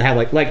ones that have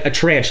like a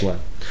tarantula.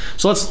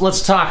 So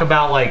let's talk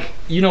about like,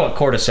 you know what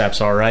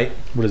cordyceps are, right?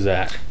 what is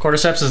that?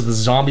 Cordyceps is the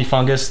zombie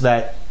fungus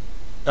that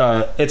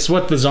it's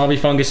what the zombie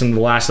fungus in The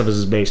Last of Us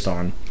is based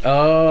on.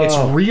 Oh, It's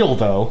real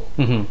though,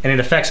 and it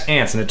affects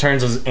ants, and it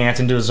turns those ants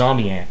into a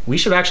zombie ant. We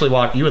should actually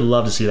watch. You would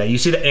love to see that. You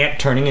see the ant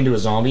turning into a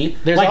zombie.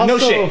 There's like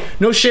also-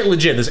 no shit,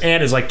 legit. This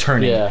ant is like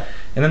turning, Yeah.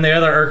 and then the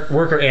other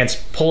worker ants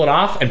pull it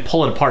off and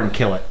pull it apart and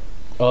kill it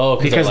Oh,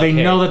 because they're they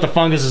like, know hey. that the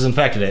fungus has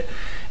infected it.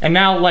 And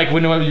now, like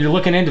when you're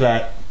looking into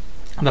that,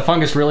 the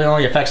fungus really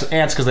only affects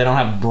ants because they don't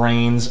have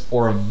brains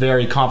or a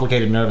very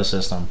complicated nervous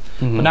system.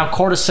 But now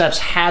cordyceps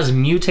has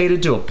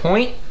mutated to a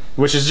point,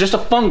 which is just a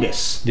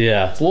fungus.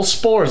 Yeah. It's little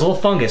spores, little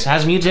fungus.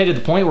 Has mutated to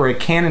the point where it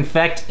can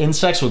infect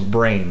insects with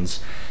brains.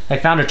 They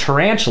found a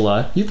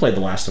tarantula. You played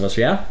The Last of Us,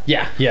 yeah?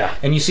 Yeah.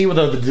 And you see with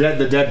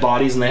the dead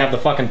bodies, and they have the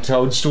fucking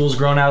toadstools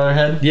growing out of their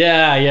head?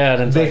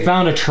 Yeah. They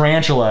found a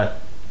tarantula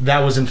that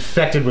was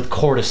infected with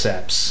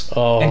cordyceps.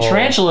 Oh. And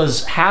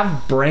tarantulas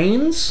have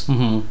brains,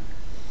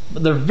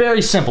 but they're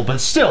very simple. But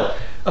still,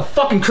 a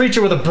fucking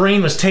creature with a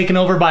brain was taken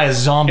over by a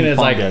zombie And it's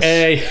fungus. like,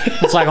 hey.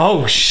 It's like,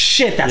 oh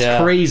shit,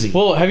 that's crazy.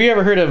 Well, have you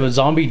ever heard of a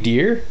zombie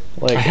deer?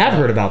 Like, I have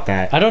heard about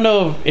that. I don't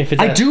know if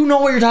it's. I do know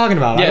what you're talking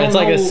about. I Yeah, don't it's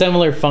like a know-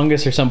 similar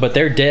fungus or something, but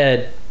they're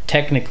dead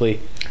technically,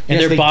 and Yes,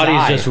 their they body's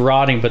die. just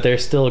rotting, but they're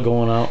still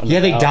going out. And Yeah,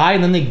 they out. die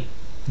and then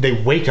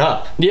they wake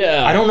up.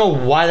 Yeah, I don't know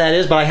why that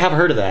is, but I have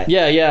heard of that.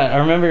 Yeah. I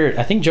remember.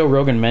 I think Joe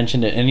Rogan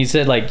mentioned it, and he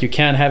said like you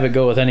can't have it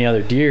go with any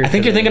other deer. I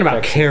think you're thinking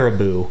about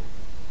caribou.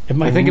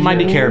 I think it might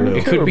be caribou.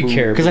 It could be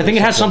caribou Because I think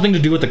it has something to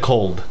do with the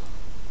cold.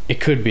 It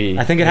could be.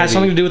 I think it has Maybe.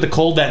 something to do with the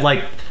cold that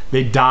like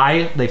they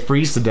die, they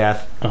freeze to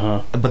death,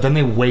 but then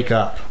they wake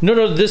up.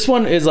 No. This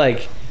one is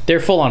like they're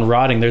full on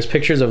rotting. There's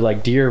pictures of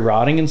like deer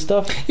rotting and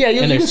stuff. Yeah,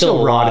 you, and you they're can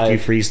still rot if you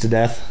alive. freeze to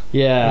death.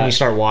 Yeah, When you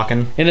start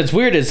walking. and it's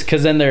weird is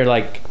because then they're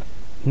like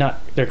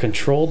they're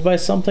controlled by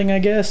something, I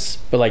guess,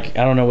 but like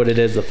I don't know what it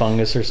is, the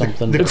fungus or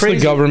something. It's the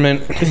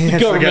government.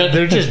 government.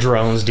 They're just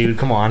drones, dude.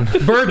 Come on.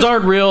 Birds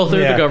aren't real.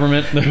 They're Yeah. the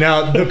government.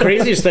 Now, the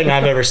craziest thing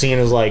I've ever seen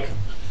is like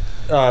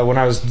when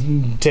I was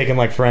taking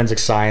like forensic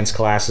science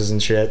classes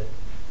and shit,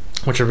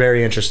 which are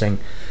very interesting.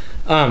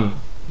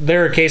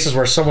 There are cases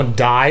where someone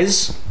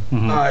dies,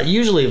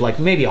 usually like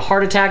maybe a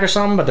heart attack or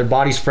something, but their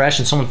body's fresh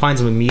and someone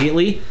finds them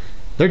immediately.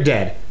 They're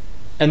dead.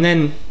 And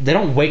then they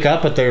don't wake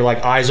up, but their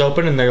like eyes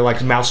open and their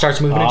like mouth starts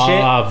moving and shit.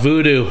 Ah,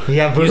 voodoo.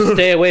 Yeah, You voodoo.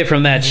 stay away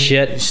from that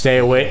shit. Stay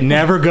away.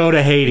 Never go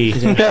to Haiti.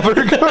 Never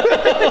go.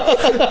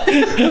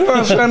 I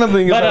was trying to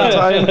think of that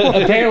time.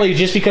 Apparently,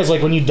 just because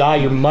like when you die,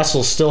 your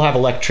muscles still have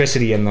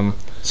electricity in them.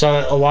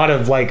 So a lot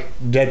of like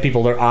dead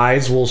people, their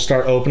eyes will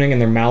start opening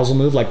and their mouths will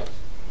move, like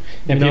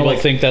And you know, people like-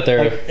 think that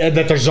they're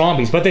that they're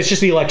zombies, but it's just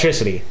the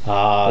electricity.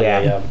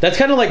 yeah. That's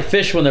kind of like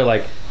fish when they're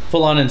like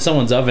full on in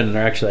someone's oven and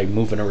they're actually like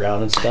moving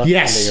around and stuff.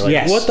 Yes, And you're like,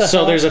 yes. What the so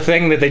hell? there's a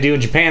thing that they do in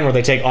Japan where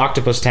they take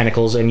octopus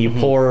tentacles and you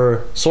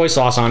pour soy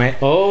sauce on it.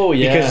 Oh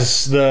yeah.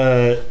 Because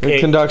It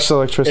conducts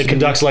electricity. it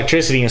conducts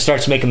electricity and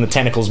starts making the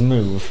tentacles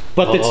move.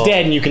 But it's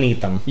dead and you can eat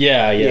them.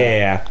 yeah.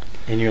 Yeah.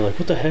 And you're like,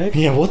 what the heck?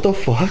 Yeah, what the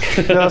fuck?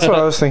 Yeah, that's what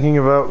I was thinking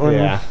about when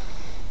Yeah.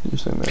 you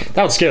saying that.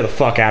 That would scare the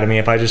fuck out of me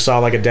if I just saw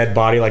like a dead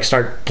body like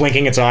start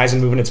blinking its eyes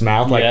and moving its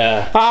mouth like,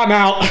 Yeah. I'm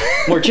out.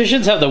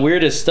 Morticians have the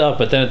weirdest stuff,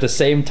 but then at the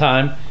same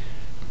time,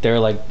 they're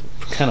like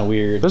kind of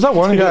weird. There's that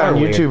one guy on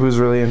weird. YouTube who's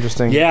really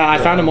interesting. Yeah, I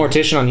found a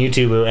mortician on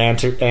YouTube who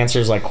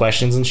answers like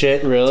questions and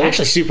shit. Really? It's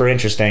actually super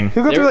interesting.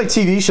 He'll go through like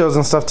TV shows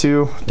and stuff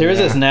too. There was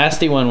this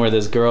nasty one where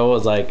this girl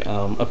was like,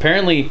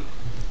 apparently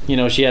you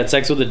know, she had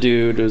sex with a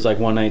dude. It was like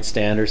one night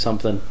stand or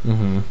something.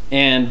 Mm-hmm.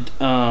 And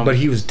but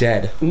he was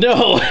dead.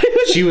 No,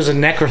 she was a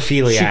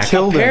necrophiliac. She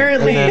killed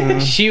apparently him.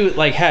 she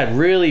like had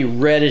really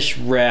reddish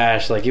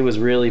rash, like it was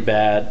really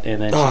bad,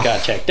 and then she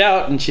got checked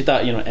out, and she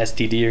thought, you know,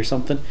 STD or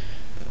something.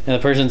 And the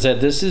person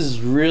said, "This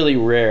is really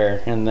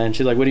rare." And then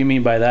she's like, "What do you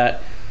mean by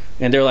that?"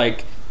 And they're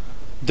like,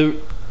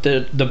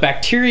 the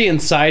bacteria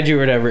inside you or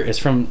whatever is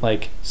from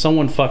like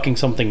someone fucking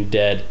something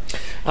dead.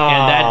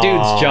 And that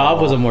dude's job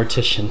was a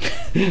mortician.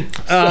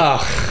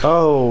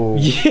 Oh.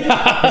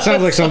 Yeah. That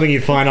sounds like something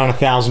you'd find on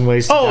 1,000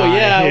 Ways to Die. Oh,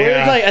 yeah.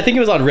 It's like, I think it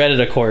was on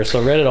Reddit, of course.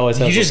 So Reddit always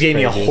has You just gave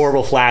me a crazies.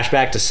 horrible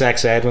flashback to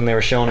sex ed when they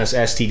were showing us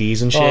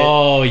STDs and shit.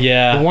 Oh,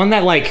 yeah. The one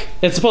that, like...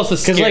 It's supposed to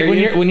scare Because,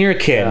 like, you. when you're a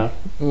kid,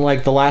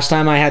 like, the last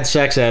time I had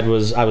sex ed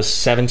was... I was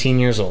 17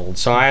 years old.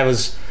 So I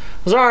was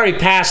already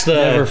past the...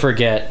 Never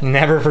forget.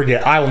 Never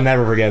forget. I will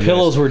never forget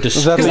Pillows this. were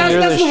disgusting. Is that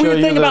Because that's the Show weird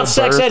you thing the about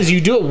sex birth? ed is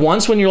you do it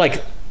once when you're,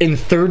 like, in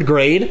 3rd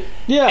grade.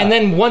 Yeah. And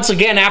then once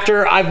again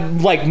after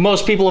I've... Like,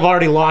 most people have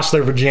already lost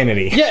their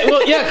virginity. Yeah,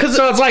 well, yeah, because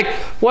So it's like,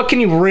 what can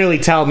you really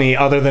tell me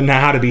other than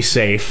how to be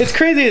safe? it's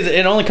crazy.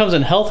 It only comes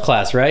in health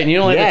class, right? And you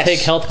only have to Yes.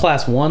 take health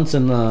class once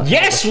in the...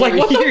 Yes, like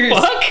what the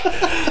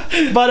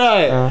fuck?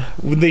 But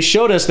they were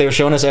showing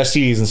us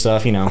STDs and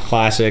stuff, you know,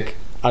 classic.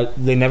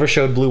 They never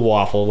showed blue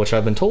waffle, which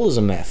I've been told is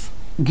a myth.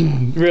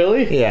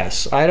 Really?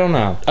 Yes, I don't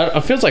know.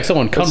 It feels like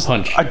someone cum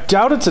punched. I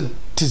doubt it's a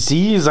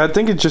disease. I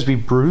think it'd just be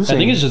bruising. I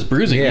think it's just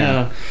bruising.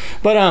 Yeah.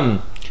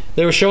 But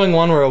they were showing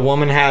one where a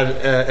woman had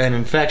an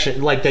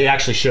infection. Like they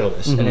actually show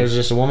this, and it was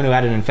just a woman who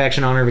had an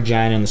infection on her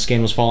vagina, and the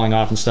skin was falling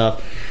off and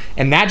stuff,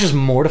 and that just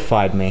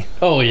mortified me.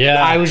 Oh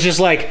yeah. I was just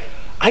like,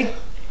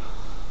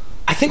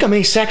 I think I'm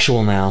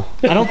asexual now.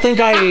 I don't think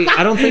I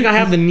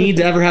have the need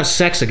to ever have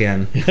sex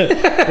again. You're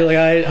like,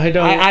 I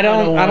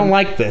don't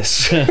like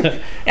this.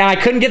 And I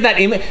couldn't get that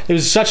image. It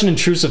was such an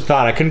intrusive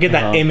thought. I couldn't get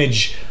that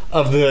image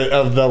of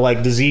the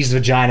like diseased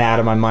vagina out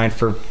of my mind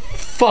for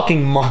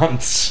fucking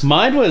months.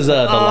 Mine was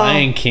the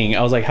Lion King.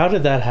 I was like, how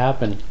did that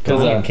happen? The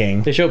Lion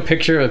King. They show a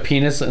picture of a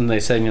penis and they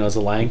said, you know, it's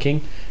the Lion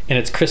King, and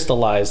it's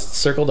crystallized,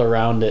 circled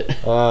around it.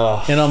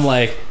 And I'm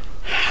like,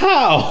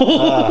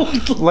 how?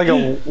 like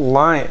a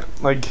lion.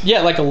 Like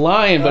Yeah, like a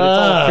lion, but it's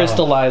all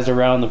crystallized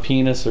around the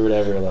penis or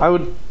whatever. Like, I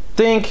would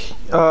think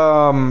it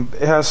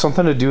has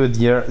something to do with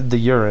the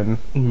urine.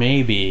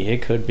 maybe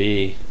it could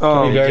be.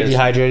 Be very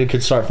dehydrated,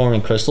 could start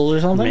forming crystals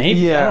or something. Maybe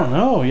Yeah. I don't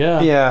know. Yeah.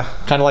 Yeah.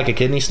 Kind of like a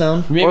kidney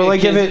stone. Maybe Or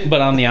like if it-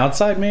 but on the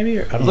outside, maybe.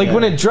 Or, I don't Like know.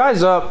 when it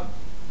dries up,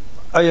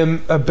 I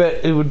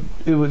bet it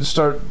would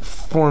start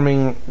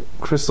forming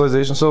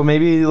crystallization. So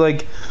maybe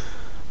like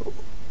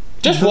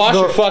Just wash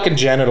your fucking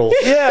genitals.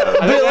 yeah,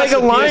 but like that's a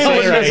the lion PSA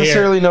wouldn't right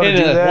necessarily know to It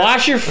do is. that.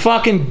 Wash your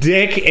fucking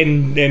dick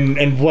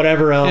and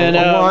whatever else. And,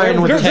 A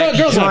lion with girls- a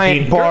girls have giant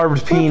penis.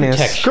 barbed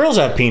penis. Girls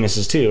have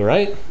penises too,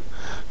 right?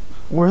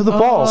 Where are the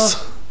balls?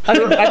 I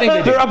think they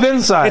do. They're up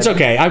inside. It's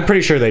okay. I'm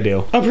pretty sure they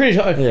do. I'm pretty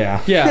sure.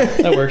 Yeah. Yeah,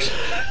 that works.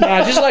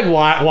 Nah, just like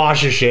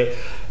wash your shit.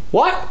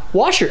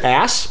 Wash your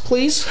ass,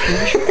 please.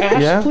 Wash your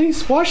ass, Yeah.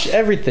 please. Wash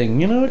everything.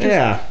 You know, just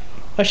Yeah.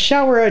 a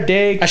shower a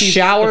day keeps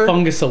shower? the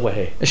fungus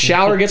away. A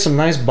shower, get some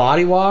nice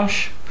body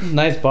wash,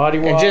 Nice body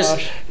wash. and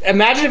just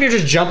imagine if you're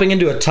just jumping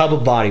into a tub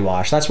of body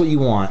wash. That's what you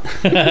want.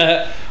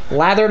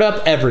 Lathered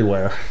up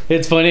everywhere.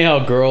 It's funny how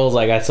girls,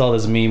 like, I saw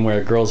this meme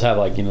where girls have,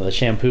 like, you know, the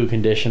shampoo,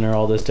 conditioner,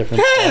 all this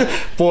different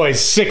stuff.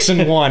 Boys, 6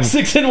 in 1.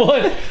 6 in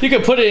 1. You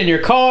can put it in your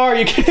car.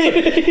 You can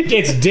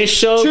It's dish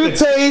soap.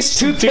 Toothpaste,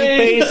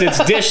 Toothpaste.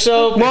 It's dish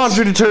soap.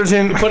 laundry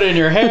detergent. put it in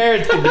your hair.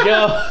 It's good to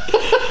go.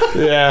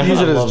 Yeah. Use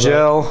it as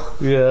gel.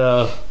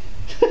 Yeah.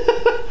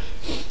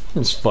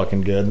 It's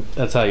fucking good.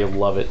 That's how you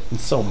love it.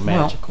 It's so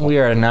magical. We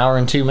are at 1 hour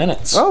and 2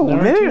 minutes. Oh, we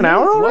made it an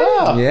hour already?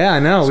 Wow. Yeah, I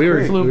know.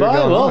 We Flew were by.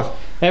 going Well, off.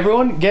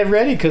 everyone get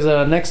ready because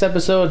next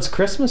episode's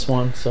Christmas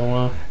one.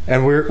 So,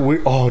 And we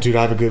oh, dude,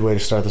 I have a good way to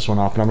start this one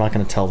off, but I'm not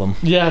going to tell them.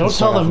 yeah, don't We'll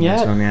start tell off them with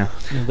this yet. one,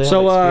 yeah. They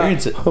So, have to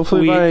experience it.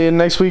 Hopefully by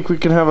next week we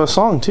can have a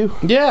song too.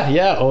 Yeah,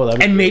 yeah. Oh, that'd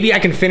be And maybe I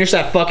can finish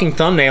that fucking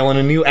thumbnail in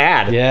a new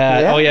ad. Yeah.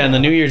 Yeah. Oh, yeah. And the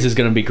New Year's is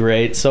going to be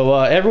great. So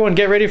everyone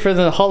get ready for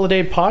the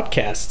holiday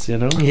podcasts, you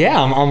know?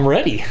 Yeah, I'm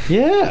ready.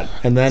 Yeah.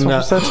 And then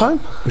It's that time.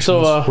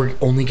 So, we're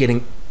only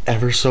getting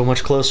ever so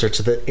much closer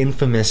to the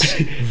infamous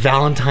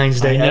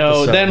Valentine's Day I know.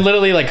 episode. Then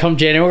literally, like, come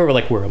January, we're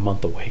like, we're a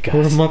month away, guys.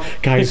 We're a month,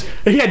 guys.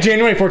 Yeah,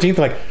 January 14th,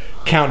 like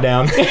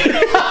countdown.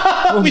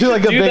 We'll do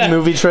like a do big that.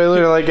 movie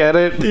trailer, like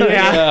edit.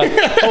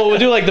 Yeah. Oh, we'll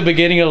do like the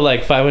beginning of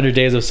like 500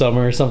 Days of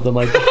Summer or something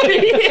like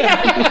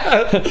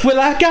that. Well,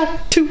 I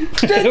got to.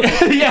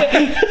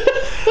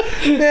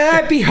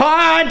 That'd be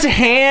hard to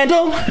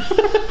handle.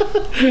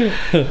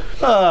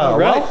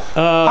 Right.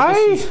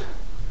 I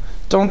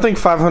don't think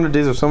 500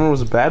 Days of Summer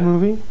was a bad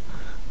movie.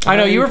 I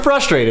know you were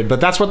frustrated, but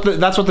that's what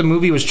the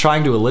movie was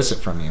trying to elicit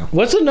from you.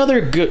 What's another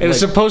good? It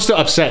was like, supposed to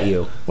upset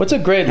you, what's a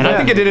great? and I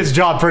think it did its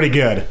job pretty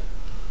good.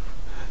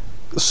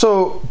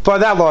 So by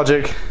that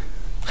logic,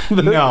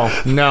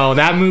 No,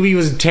 that movie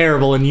was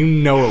terrible, and you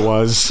know it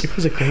was. It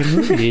was a great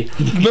movie.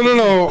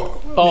 No.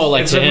 Oh,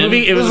 like It's a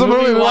movie. It was a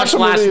movie we watched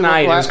last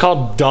night. It was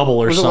called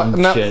Double or some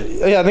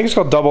shit. Yeah, I think it's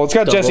called Double. It's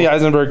got Jesse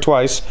Eisenberg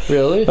twice.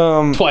 Really?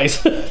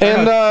 Twice.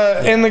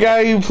 And the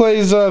guy who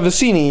plays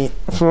Vicini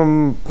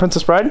from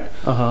Princess Bride.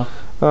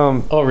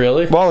 Oh,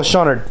 really? Wallace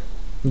Shawnard.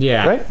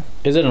 Yeah. Right?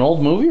 Is it an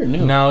old movie or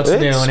new? No, it's new,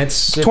 and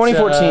it's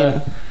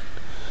 2014.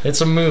 It's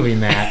a movie,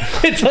 Matt.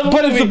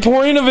 But if the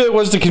point of it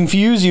was to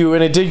confuse you,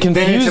 and it did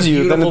confuse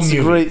you, then it's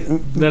a great.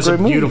 That's a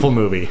beautiful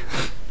movie.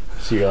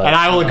 And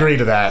I will agree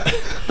to that.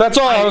 That's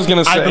all I was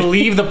gonna say. I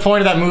believe the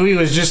point of that movie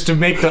was just to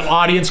make the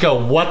audience go,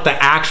 "What the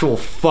actual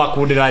fuck?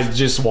 What did I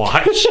just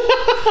watch?"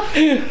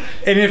 And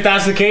if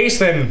that's the case,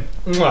 then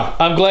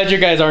I'm glad you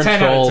guys aren't 10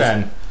 trolls. out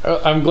of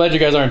 10. I'm glad you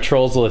guys aren't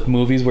trolls with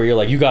movies where you're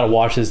like, you gotta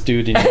watch this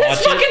dude, and you watch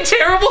It's fucking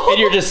terrible. and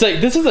you're just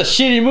like, this is a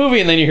shitty movie,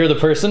 and then you hear the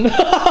person,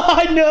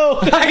 I know,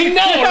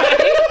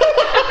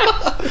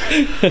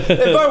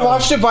 If I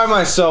watched it by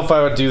myself,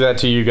 I would do that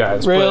to you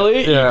guys.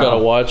 really? But, yeah. You gotta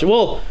watch it.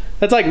 Well,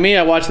 that's like me.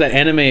 I watched that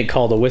anime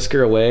called A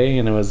Whisker Away,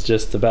 and it was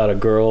just about a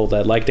girl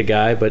that liked a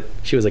guy, but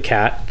she was a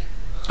cat.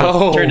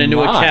 Turned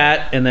into a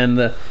cat, and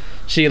then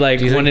she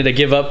wanted to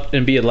give up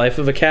and be a life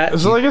of a cat.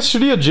 Is it like a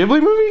Studio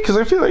Ghibli movie? Because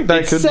I feel like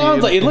that could sounds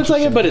be. like it looks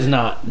like it, but it's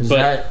not.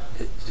 But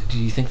Do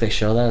you think they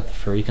show that at the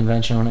furry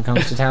convention when it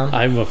comes to town?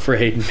 I'm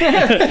afraid.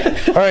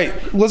 All right,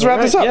 let's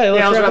wrap this up. Yeah,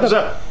 let's wrap this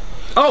up.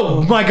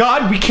 Oh my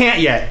God, we can't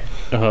yet.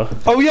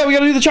 Oh yeah, we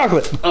gotta do the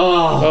chocolate.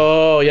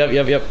 Oh,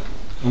 yep.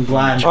 I'm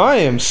glad. I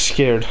am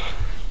scared.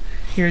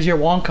 Here's your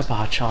Wonka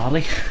bar,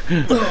 Charlie.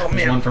 Here's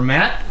one for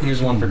Matt. Here's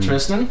one for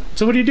Tristan.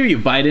 So what do? You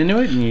bite into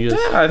it and you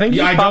just... I think.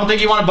 I don't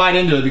think you want to bite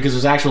into it because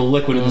there's actual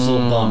liquid in this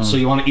little bump, so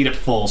you want to eat it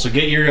full. So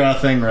get your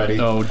thing ready.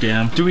 Oh,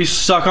 damn. Do we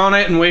suck on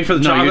it and wait for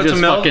the chocolate to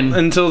melt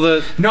until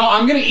the? No,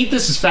 I'm gonna eat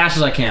this as fast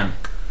as I can.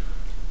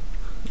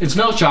 It's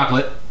milk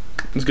chocolate.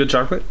 It's good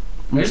chocolate.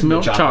 It's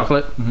milk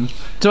chocolate.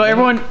 So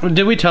everyone,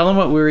 did we tell them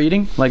what we were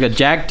eating? Like a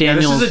Jack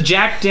Daniels... Yeah, this is a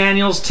Jack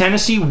Daniels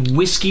Tennessee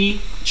whiskey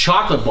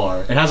chocolate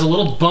bar. It has a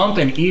little bump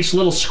in each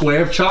little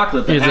square of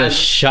chocolate that Is has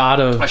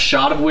a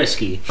shot of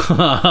whiskey.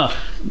 Damn.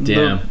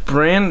 The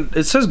brand.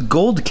 It says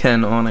Gold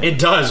Ken on it. It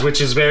does, which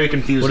is very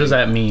confusing. What does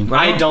that mean?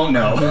 I don't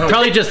know.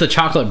 Probably just the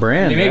chocolate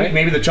brand.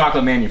 Maybe the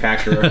chocolate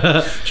manufacturer. Do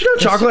you know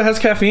chocolate has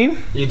caffeine?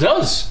 It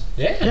does.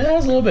 Yeah,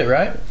 that's a little bit,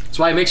 right? That's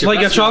why it makes your Like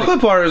a breath smell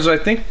chocolate bar is, I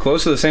think,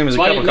 close to the same as a That's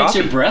why cup it of makes coffee.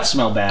 your breath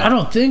smell bad. I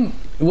don't think...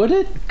 Would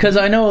it? Because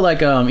I know,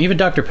 like, even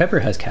Dr.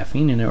 Pepper has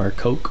caffeine in it, or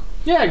Coke.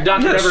 Yeah,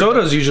 Dr. Yeah, Pepper.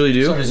 sodas usually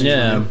do.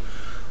 Yeah.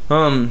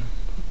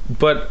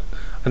 But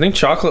I think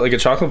chocolate, like a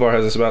chocolate bar,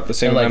 has about the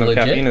same Like amount of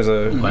legit? caffeine as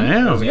a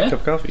Yeah. cup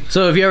of coffee.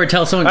 So if you ever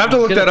tell someone... I have to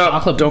look "Get a that up.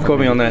 chocolate Don't bar." quote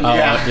me on that. Oh,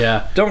 Yeah.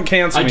 yeah. Don't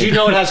cancel I me. do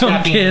know it has Don't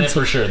caffeine in it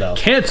cancel. for sure, though.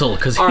 Cancel,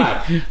 because All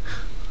right.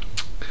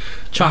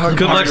 chocolate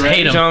Good luck, bars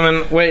hate 'em.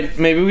 gentlemen. Wait,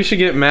 maybe we should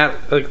get Matt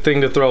a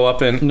thing to throw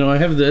up in. No, I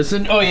have this.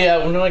 And, oh, yeah.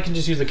 Well, no, I can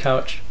just use the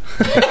couch.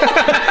 There's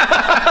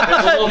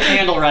a little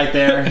candle right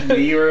there.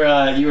 You were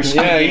Yeah,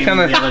 you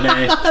kinda- the other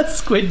day.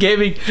 Squid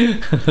gaming.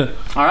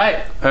 All right.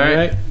 All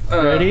right.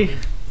 Ready?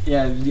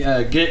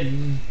 Yeah. Get.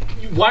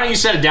 Why don't you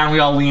set it down? We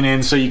all lean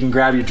in so you can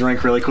grab your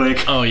drink really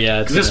quick. Oh,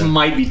 yeah. Because this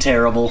might be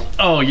terrible.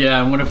 Oh,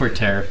 yeah. What if we're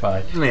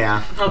terrified?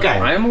 Yeah. Okay.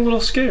 I am a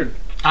little scared.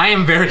 I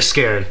am very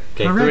scared.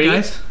 Okay. All right, 3,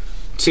 guys.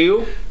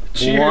 2,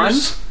 Cheers. 1.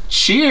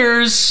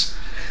 Cheers.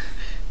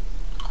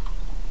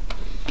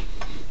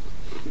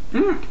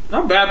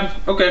 Not bad.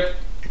 Okay.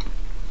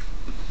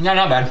 No,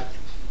 not bad.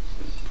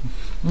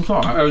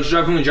 I was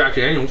definitely Jack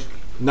Daniels.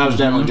 That was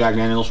definitely Jack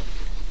Daniels.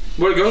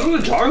 But it goes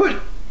with the chocolate.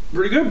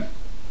 Pretty good.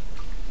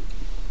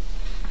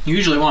 You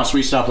usually want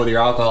sweet stuff with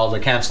your alcohol to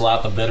cancel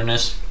out the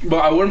bitterness. But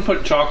I wouldn't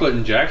put chocolate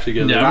and Jack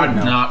together. Yeah, God, I would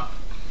no. not.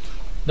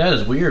 That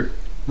is weird.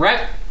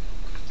 Right?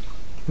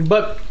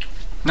 But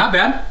Not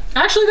bad.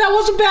 Actually, that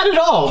wasn't bad at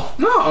all.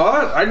 No,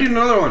 I did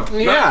another one.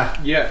 Yeah.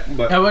 Yeah,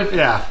 but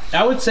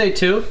I would say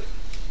too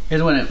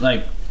is when it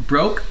like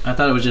broke. I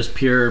thought it was just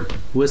pure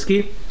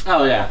whiskey.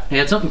 Oh, yeah. It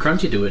had something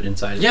crunchy to it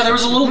inside. Yeah, there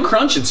was a little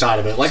crunch inside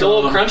of it, like a So,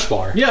 little crunch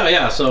bar.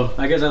 Yeah. So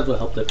I guess that's what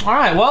helped it. All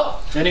right,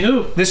 well,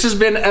 Anywho, this has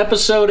been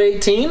episode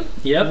 18.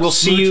 yep. We'll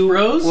see Smooch you.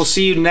 Bros. We'll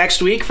see you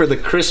next week for the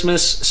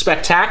Christmas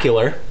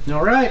spectacular.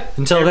 All right.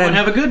 Until Everyone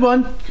then, have a good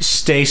one.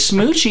 stay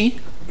smoochy.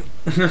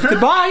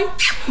 Goodbye.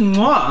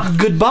 Mwah.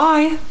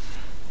 Goodbye.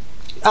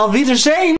 Auf Wiedersehen.